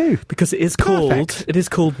do that too. Because it is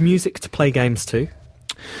called Music to Play Games To.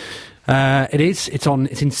 It is. It's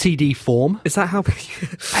in CD form. Is that how? Do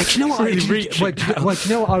you know what? Really do you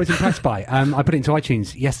know what I was impressed by? I put it into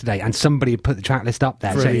iTunes yesterday, and somebody had put the track list up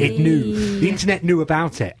there, so Really? it knew. The internet knew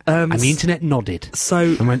about it, and the internet nodded. So,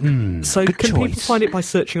 and went, so good can choice. people find it by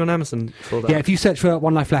searching on Amazon for that? Yeah, if you search for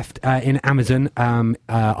One Life Left in Amazon,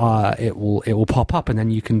 it will pop up, and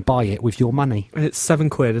then you can buy it with your money. It's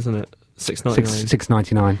 £7, isn't it? £6.99.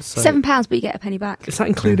 $6.99. So- £7, but you get a penny back. Is that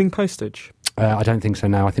including postage? I don't think so.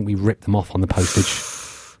 No, I think we ripped them off on the postage.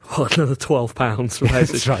 Oh, another £12 for postage.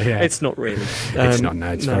 That's right, yeah. It's not really. It's not.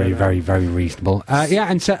 No, it's very reasonable.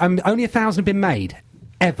 And so only 1,000 have been made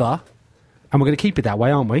ever. And we're going to keep it that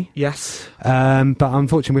way, aren't we? Yes. But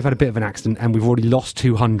unfortunately, we've had a bit of an accident, and we've already lost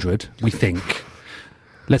 200. We think.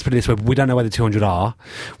 Let's put it this way: we don't know where the 200 are.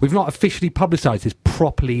 We've not officially publicised this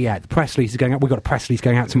properly yet. The press release is going out. We've got a press release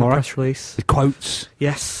going out tomorrow. Press release. With quotes,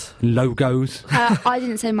 Yes. logos. I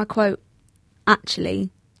didn't say my quote.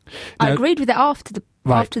 Actually, I No. agreed with it after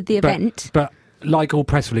the event. But like all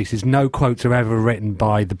press releases, no quotes are ever written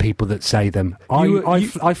by the people that say them.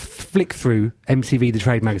 I flick through MTV, the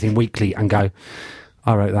trade magazine, weekly and go,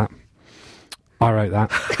 I wrote that.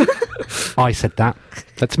 I said that.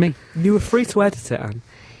 That's me. You were free to edit it, Anne.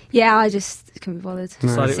 Yeah, I just couldn't be bothered.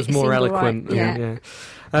 Decided it was more eloquent. Right.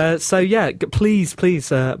 Yeah.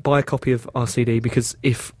 Please buy a copy of our CD, because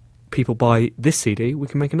if people buy this CD, we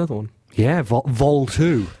can make another one. Yeah, Vol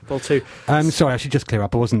 2. Vol 2. Sorry, I should just clear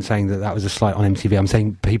up. I wasn't saying that was a slight on MTV. I'm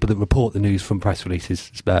saying people that report the news from press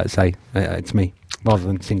releases say it's me, rather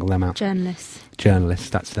than single them out. Journalists,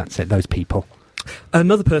 that's it, those people.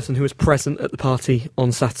 Another person who was present at the party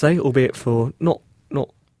on Saturday, albeit for not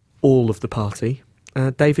all of the party,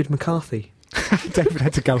 David McCarthy. David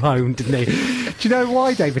had to go home, didn't he? Do you know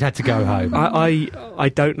why David had to go home? I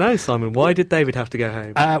don't know, Simon. Why did David have to go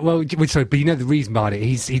home? But you know the reason behind it.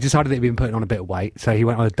 He decided that he'd been putting on a bit of weight, so he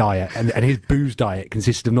went on a diet, and his booze diet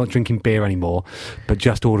consisted of not drinking beer anymore, but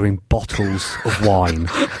just ordering bottles of wine.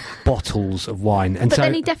 Bottles of wine. And But so,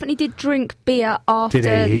 then he definitely did drink beer after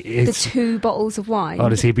Did he? the 2 bottles of wine.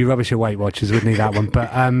 honestly, he'd be rubbish at Weight Watchers, wouldn't he, that one? But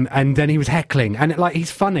and then he was heckling, and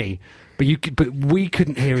he's funny. But we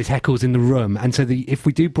couldn't hear his heckles in the room, and so if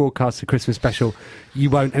we do broadcast the Christmas special,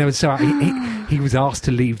 you won't. And it was so he was asked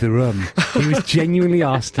to leave the room. He was genuinely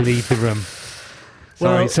asked to leave the room.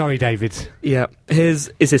 Sorry, David. Yeah,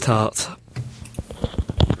 here's Is It Art?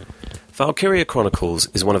 Valkyria Chronicles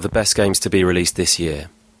is one of the best games to be released this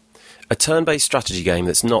year. A turn-based strategy game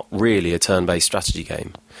that's not really a turn-based strategy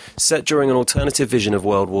game, set during an alternative vision of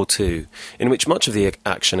World War II, in which much of the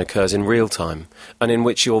action occurs in real time, and in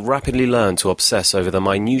which you'll rapidly learn to obsess over the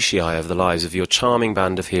minutiae of the lives of your charming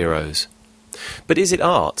band of heroes. But is it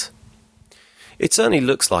art? It certainly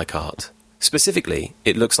looks like art. Specifically,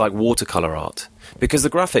 it looks like watercolour art, because the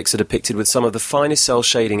graphics are depicted with some of the finest cell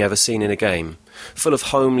shading ever seen in a game, full of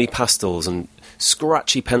homely pastels and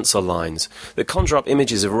scratchy pencil lines that conjure up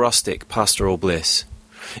images of rustic, pastoral bliss.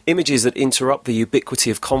 Images that interrupt the ubiquity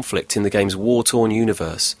of conflict in the game's war-torn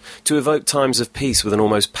universe to evoke times of peace with an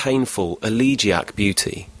almost painful, elegiac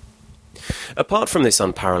beauty. Apart from this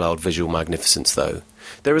unparalleled visual magnificence, though,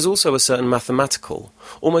 there is also a certain mathematical,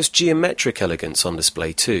 almost geometric elegance on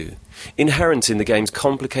display too, inherent in the game's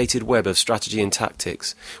complicated web of strategy and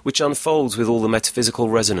tactics, which unfolds with all the metaphysical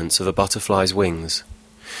resonance of a butterfly's wings.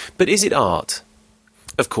 But is it art?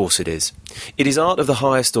 Of course it is. It is art of the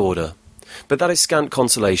highest order. But that is scant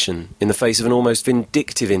consolation in the face of an almost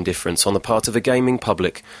vindictive indifference on the part of a gaming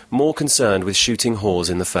public more concerned with shooting whores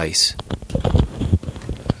in the face.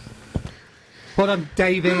 Well done,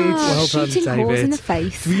 David. Well done, shooting David. whores in the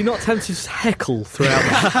face. Were you not tempted to just heckle throughout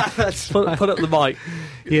that? put up the mic.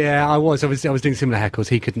 Yeah, I was doing similar heckles.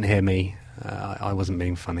 He couldn't hear me. I wasn't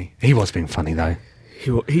being funny. He was being funny, though.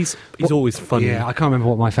 He's always funny. Yeah, I can't remember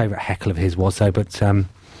what my favourite heckle of his was, though, but...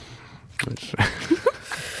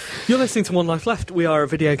 You're listening to One Life Left. We are a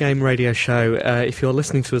video game radio show. If you're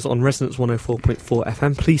listening to us on Resonance 104.4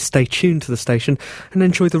 FM, please stay tuned to the station and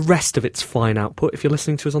enjoy the rest of its fine output. If you're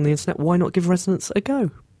listening to us on the internet, why not give Resonance a go?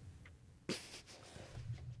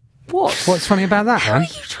 What? What's funny about that, How man? are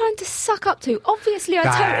you trying to suck up to? Obviously, I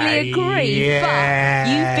totally agree, yeah.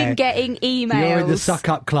 but you've been getting emails. You're in the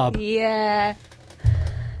suck-up club. Yeah.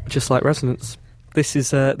 Just like Resonance. This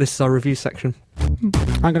is our review section.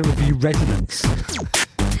 I'm going to review Resonance.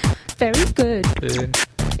 Very good.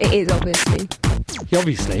 It is, obviously. Yeah,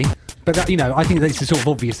 obviously. But, that, I think this is sort of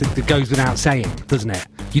obvious that goes without saying, doesn't it?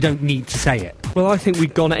 You don't need to say it. Well, I think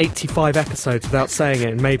we'd gone 85 episodes without saying it,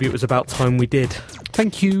 and maybe it was about time we did.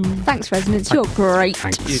 Thank you. Thanks, Resonance. You're great.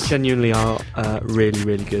 Thanks. You genuinely are really,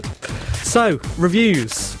 really good. So,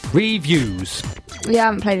 reviews. Reviews. We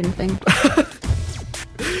haven't played anything.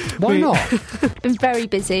 Why not? Been very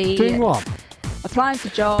busy. Doing what? Applying for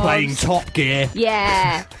jobs. Playing Top Gear.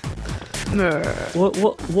 Yeah.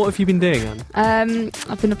 What have you been doing, Anne?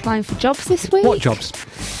 I've been applying for jobs this week. What jobs?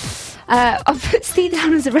 I've put Steve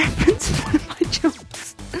down as a reference for one of my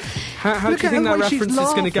jobs. How do you think that reference is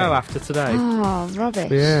going to go after today? Oh, rubbish.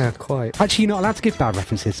 Yeah, quite. Actually, you're not allowed to give bad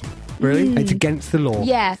references. Really? It's against the law.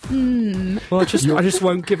 Yeah. Well, I just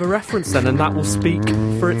won't give a reference then, and that will speak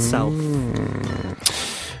for itself.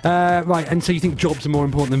 Right, and so you think jobs are more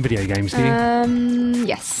important than video games, do you?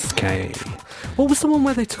 Yes. Okay. What was the one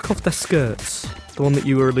where they took off their skirts? The one that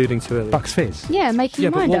you were alluding to earlier? Bucks Fizz. Yeah, making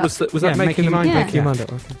your but mind what up. was that making your mind up? Making your mind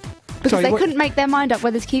up. Okay. Because Sorry, they couldn't make their mind up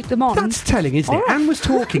whether to keep them on. That's telling, isn't it? Or Anne was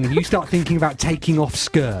talking and you start thinking about taking off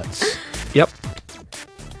skirts. Yep.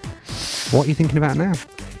 What are you thinking about now?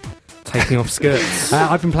 Taking off skirts.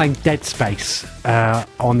 I've been playing Dead Space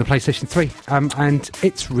on the PlayStation 3, and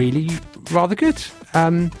it's really rather good.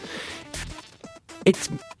 It's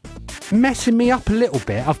messing me up a little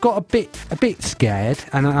bit. I've got a bit scared,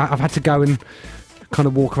 and I've had to go and kind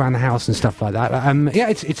of walk around the house and stuff like that. Yeah,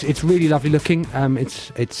 it's really lovely looking.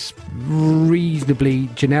 It's reasonably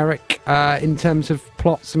generic in terms of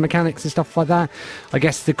plots and mechanics and stuff like that. I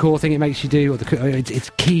guess the core thing it makes you do, or its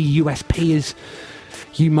key USP is,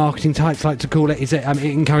 you marketing types like to call it, is that it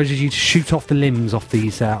encourages you to shoot off the limbs off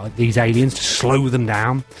these aliens, to slow them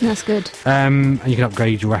down. That's good. And you can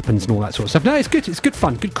upgrade your weapons and all that sort of stuff. No, it's good. It's good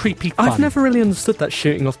fun. Good creepy fun. I've never really understood that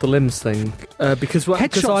shooting off the limbs thing because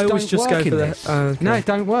I always just go for the. Okay. No, it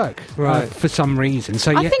don't work. Right. For some reason.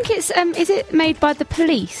 So I think it's is it made by the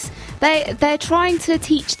police? They're trying to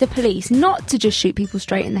teach the police not to just shoot people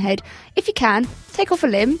straight in the head. If you can, take off a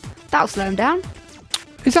limb. That'll slow them down.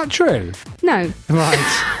 Is that true? No.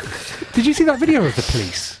 Right. Did you see that video of the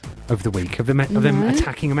police over the week of them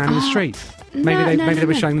attacking a man in the street? Maybe they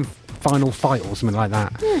were showing them Final Fight or something like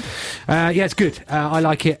that. Yeah, it's good. I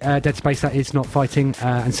like it. Dead Space, that is, not fighting,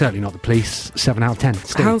 and certainly not the police. 7 out of 10.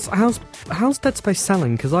 Still. How's Dead Space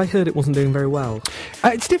selling? Because I heard it wasn't doing very well.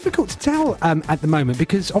 It's difficult to tell at the moment,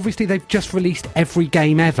 because obviously they've just released every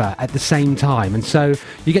game ever at the same time, and so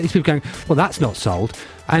you get these people going, well, that's not sold.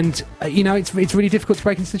 And, it's really difficult to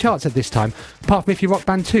break into the charts at this time, apart from if you're Rock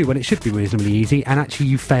Band 2, when it should be reasonably easy, and actually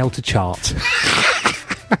you fail to chart.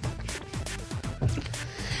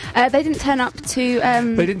 They didn't turn up to...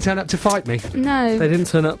 They didn't turn up to fight me. No. They didn't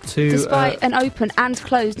turn up to... Despite an open and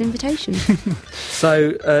closed invitation.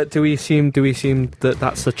 So, do we assume that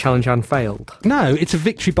that's a challenge and failed? No, it's a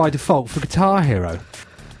victory by default for Guitar Hero.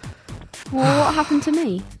 Well, what happened to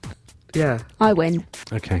me? Yeah. I win.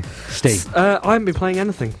 Okay. Steve. I haven't been playing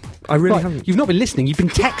anything. I really haven't. You've not been listening, you've been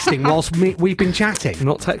texting whilst we've been chatting. I'm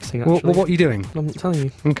not texting, actually. Well, what are you doing? I'm not telling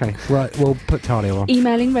you. Okay, right, we'll put Talia on.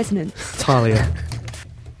 Emailing Resonance. Talia.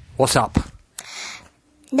 What's up?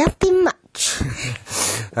 Nothing much.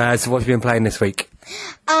 So what have you been playing this week?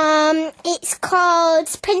 It's called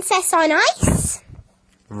Princess on Ice.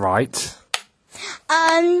 Right.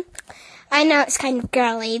 I know it's kind of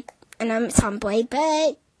girly, and I'm a tomboy,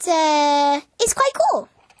 but it's quite cool.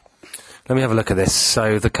 Let me have a look at this.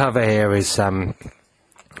 So the cover here is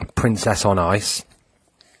Princess on Ice.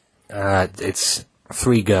 It's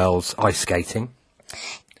 3 girls ice skating.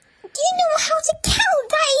 Do you know how to count?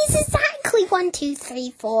 That is exactly 1, 2,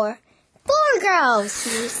 3, 4. 4 girls.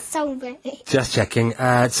 You're so many. Just checking.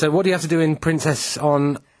 So what do you have to do in Princess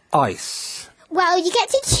on Ice? Well, you get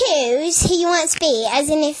to choose who you want to be, as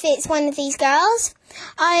in if it's one of these girls.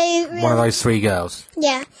 One of those 3 girls?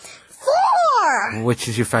 Yeah. 4! Which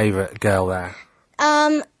is your favourite girl there?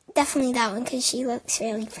 Definitely that one, because she looks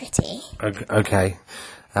really pretty. Okay.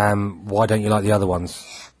 Why don't you like the other ones?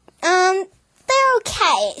 They're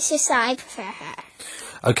okay, it's just that I prefer her.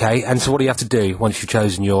 Okay, and so what do you have to do once you've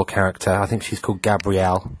chosen your character? I think she's called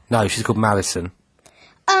Gabrielle. No, she's called Madison.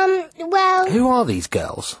 Well... Who are these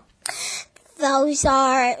girls? Those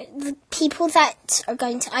are the people that are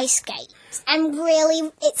going to ice skate. And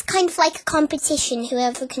really, it's kind of like a competition,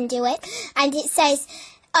 whoever can do it. And it says,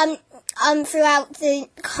 throughout the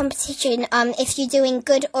competition, if you're doing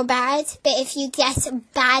good or bad. But if you get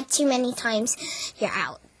bad too many times, you're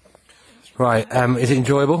out. Right, is it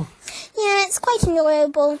enjoyable? Yeah, it's quite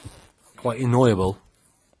enjoyable. Quite enjoyable?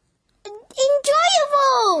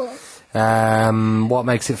 Enjoyable! What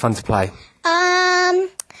makes it fun to play?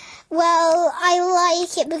 Well, I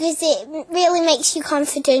like it because it really makes you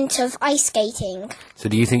confident of ice skating. So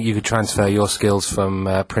do you think you could transfer your skills from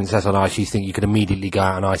Princess on Ice? You think you could immediately go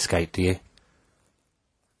out and ice skate, do you?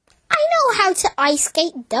 I know how to ice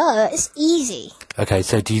skate, it's easy. Okay,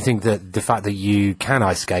 so do you think that the fact that you can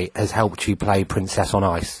ice skate has helped you play Princess on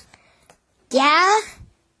Ice? Yeah.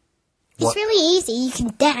 What? It's really easy, you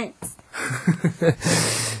can dance.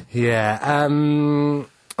 Yeah,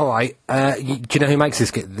 alright, do you know who makes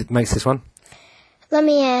this one? Let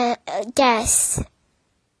me guess.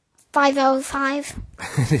 505?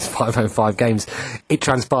 It's 505 Games. It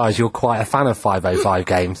transpires you're quite a fan of 505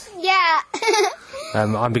 Games. Yeah.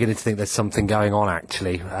 I'm beginning to think there's something going on,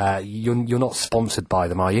 actually. You're not sponsored by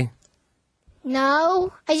them, are you?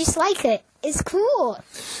 No, I just like it. It's cool.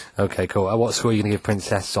 Okay, cool. What score are you going to give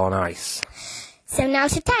Princess on Ice? 7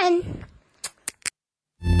 out of 10.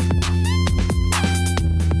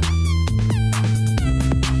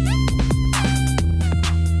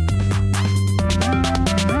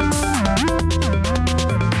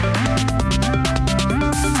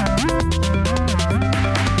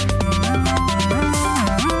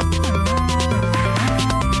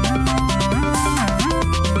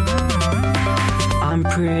 I'm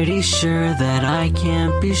pretty sure that I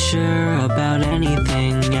can't be sure about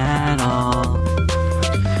anything at all.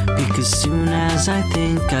 Because soon as I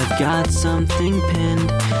think I've got something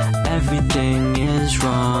pinned, everything is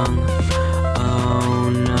wrong. Oh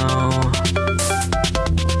no.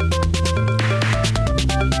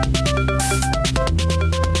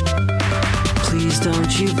 Please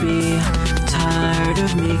don't you be tired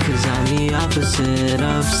of me, 'cause I'm the opposite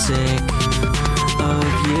of sick of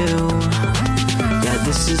you. Yeah,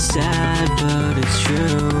 this is sad, but it's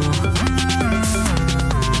true.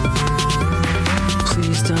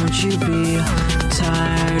 Please don't you be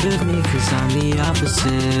tired of me, 'cause I'm the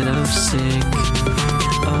opposite of sick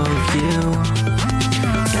of you.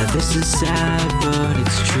 Yeah, this is sad, but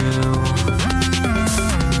it's true.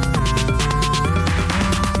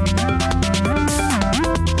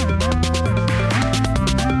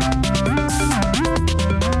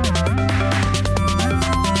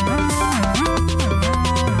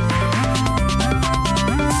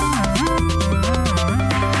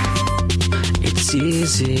 It's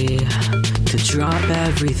easy to drop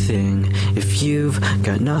everything if you've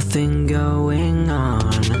got nothing going on.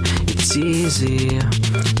 It's easy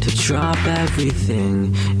to drop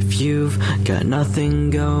everything if you've got nothing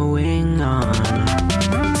going on.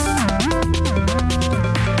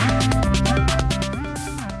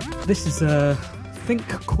 This is Think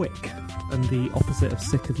Quick and the opposite of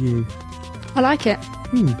Sick of You. I like it.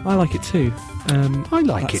 I like it too. I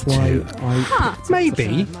like it too.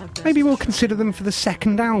 Maybe we'll consider them for the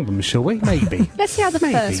second album, shall we? Maybe. Let's see how the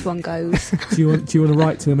first one goes. Do you want to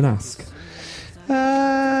write to him and ask?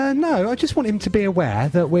 No, I just want him to be aware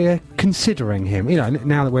that we're considering him. You know,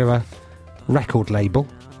 now that we're a record label,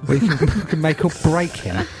 we can make or break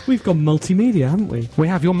him. We've gone multimedia, haven't we? We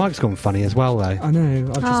have. Your mic's gone funny as well, though. I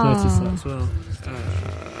know, I've just noticed that as well.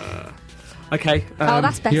 Okay.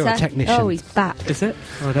 That's better. You're a technician. Oh, he's back. Is it?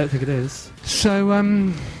 Oh, I don't think it is. So,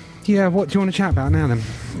 yeah, what do you want to chat about now, then?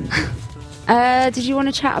 Did you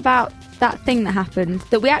want to chat about that thing that happened?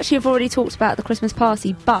 That we actually have already talked about at the Christmas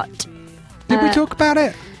party, but... Did we talk about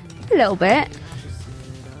it? A little bit.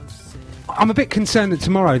 I'm a bit concerned that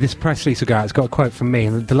tomorrow this press release will go out. It's got a quote from me,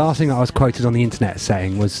 and the last thing that I was quoted on the internet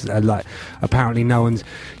saying was, like, apparently no one's...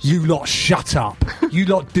 You lot shut up! You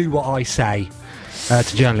lot do what I say!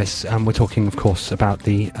 To journalists, we're talking, of course, about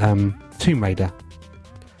the Tomb Raider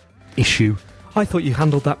issue. I thought you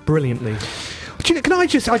handled that brilliantly. Do you know, I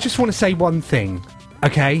just want to say one thing,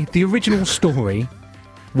 okay? The original story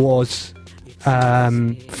was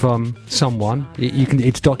from someone.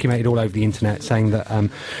 It's documented all over the internet, saying that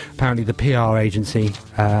apparently the PR agency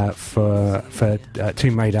for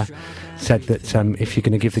Tomb Raider said that if you're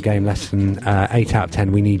going to give the game less than 8 out of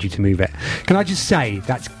 10, we need you to move it. Can I just say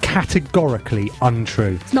that's categorically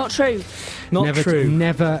untrue? It's not true. Never true.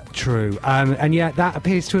 Never true. And yet that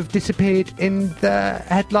appears to have disappeared in the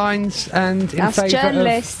headlines and in That's favour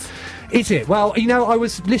journalists. Is it? Well, you know, I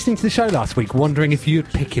was listening to the show last week wondering if you'd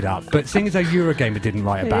pick it up, but seeing as though Eurogamer didn't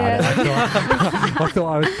write about it, I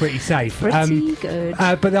thought I was pretty safe. Pretty good.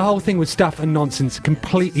 But the whole thing was stuff and nonsense,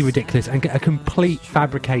 completely ridiculous, and a complete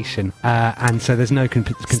fabrication. And so there's no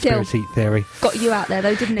conspiracy theory. Got you out there,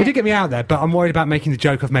 though, didn't it? It did get me out there, but I'm worried about making the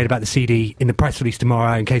joke I've made about the CD in the press release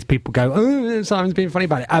tomorrow in case people go, oh, Simon's being funny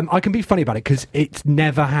about it. I can be funny about it because it's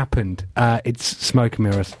never happened. It's smoke and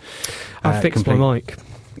mirrors. I fixed my mic.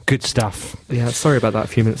 Good stuff. Yeah, sorry about that a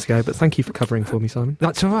few minutes ago, but thank you for covering for me, Simon.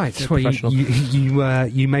 That's all right. Well,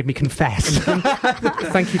 you made me confess.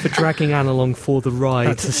 Thank you for dragging Anne along for the ride.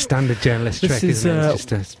 That's a standard journalist trick, isn't it? It's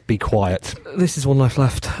just to be quiet. This is One Life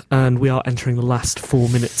Left, and we are entering the last 4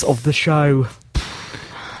 minutes of the show.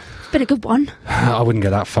 It's been a good one. I wouldn't go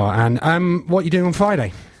that far, Anne. What are you doing on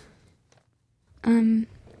Friday?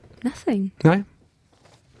 Nothing. No?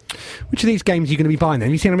 Which of these games are you going to be buying then?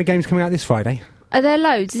 Have you seen how many games coming out this Friday? Are there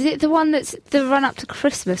loads? Is it the one that's the run up to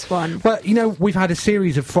Christmas one? Well, you know, we've had a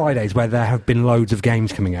series of Fridays where there have been loads of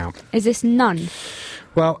games coming out. Is this none?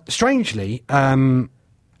 Well, strangely, on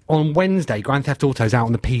Wednesday, Grand Theft Auto's out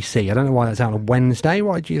on the PC. I don't know why that's out on Wednesday.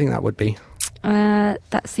 Why do you think that would be?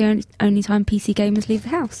 That's the only time PC gamers leave the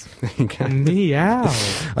house. Meow.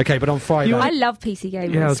 Okay, but on Friday... I love PC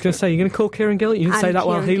gamers. Yeah, I was going to say, you're going to call Kieran Gillen? You didn't say that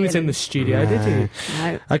while he was in the studio, did you?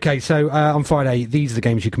 No. Okay, so on Friday, these are the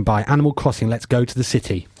games you can buy. Animal Crossing, Let's Go to the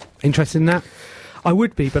City. Interested in that? I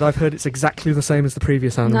would be, but I've heard it's exactly the same as the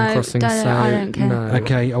previous Animal Crossing. I don't care. No.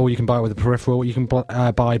 Okay, or you can buy it with a peripheral. You can buy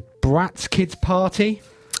Bratz Kids Party.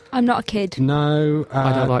 I'm not a kid. No.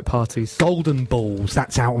 I don't like parties. Golden Balls,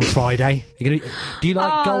 that's out on Friday. Do you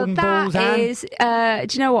like Golden Balls, Anne? Is, do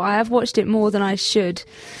you know what? I have watched it more than I should.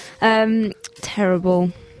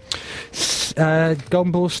 Terrible.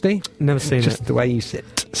 Golden Balls, Steve? Never seen it. Just the way you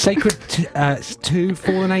sit. Sacred 2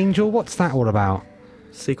 Fallen Angel, what's that all about?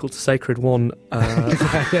 Sequel to Sacred 1.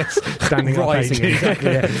 Yes, standing Rising.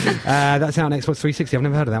 Exactly, yeah. That's out on Xbox 360. I've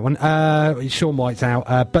never heard of that one. Sean White's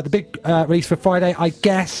out. But the big release for Friday, I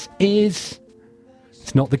guess, is...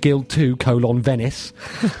 It's not the Guild 2, Venice.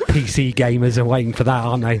 PC gamers are waiting for that,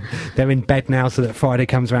 aren't they? They're in bed now so that Friday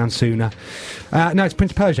comes around sooner. No, it's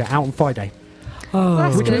Prince of Persia, out on Friday.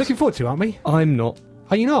 Oh, which we're looking forward to, aren't we? I'm not.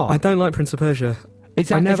 Are you not? I don't like Prince of Persia. Has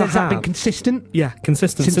that been consistent? Yeah,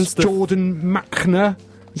 consistent. Since Jordan Machner,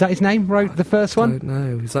 is that his name, wrote the first one? I don't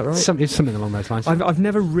know, is that right? It's something along those lines. I've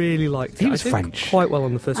never really liked it. He was I did French. Quite well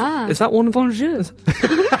on the first one. Is that one of Bonjour?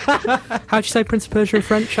 How'd you say Prince of Persia in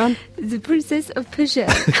French, Anne? The Princess of Persia.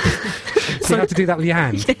 So you have to do that with your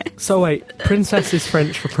hand? Yeah. So wait, Princess is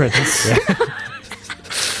French for Prince.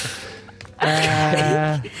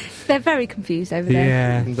 They're very confused over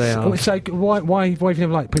there. Yeah, they are. So why have you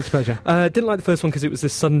never liked Prince of Persia? Didn't like the first one because it was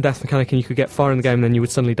this sudden death mechanic and you could get far in the game and then you would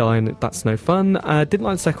suddenly die and that's no fun. Didn't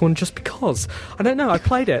like the second one just because, I don't know, I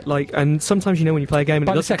played it, and sometimes when you play a game and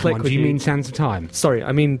By it the doesn't second click one, with do you mean Sands of Time? Sorry,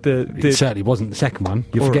 I mean It certainly wasn't the second one.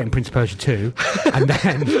 You're forgetting Prince of Persia 2 and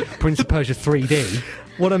then Prince of Persia 3D.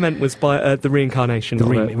 What I meant was by the reincarnation, the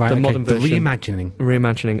modern version. The reimagining.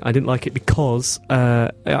 Reimagining. I didn't like it because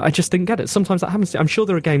I just didn't get it. Sometimes that happens. I'm sure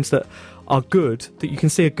there are games that are good, that you can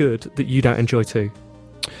see are good, that you don't enjoy too.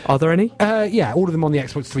 Are there any? Yeah, all of them on the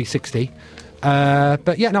Xbox 360.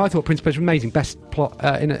 But yeah, no, I thought Prince of Persia was amazing. Best plot,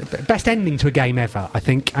 best ending to a game ever, I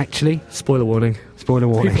think, actually. Spoiler warning. Spoiler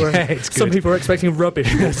warning. It's good. Some people are expecting rubbish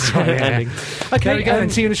ending. Okay, there we go,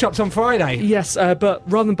 and see you in the shops on Friday. Yes, but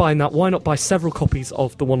rather than buying that, why not buy several copies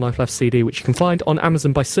of the One Life Left CD, which you can find on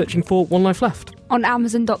Amazon by searching for One Life Left. On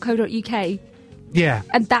amazon.co.uk. Yeah.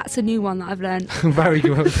 And that's a new one that I've learned. Very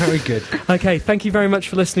good, very good. Okay, thank you very much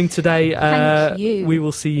for listening today. Thank you. We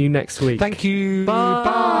will see you next week. Thank you. Bye.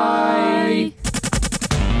 Bye.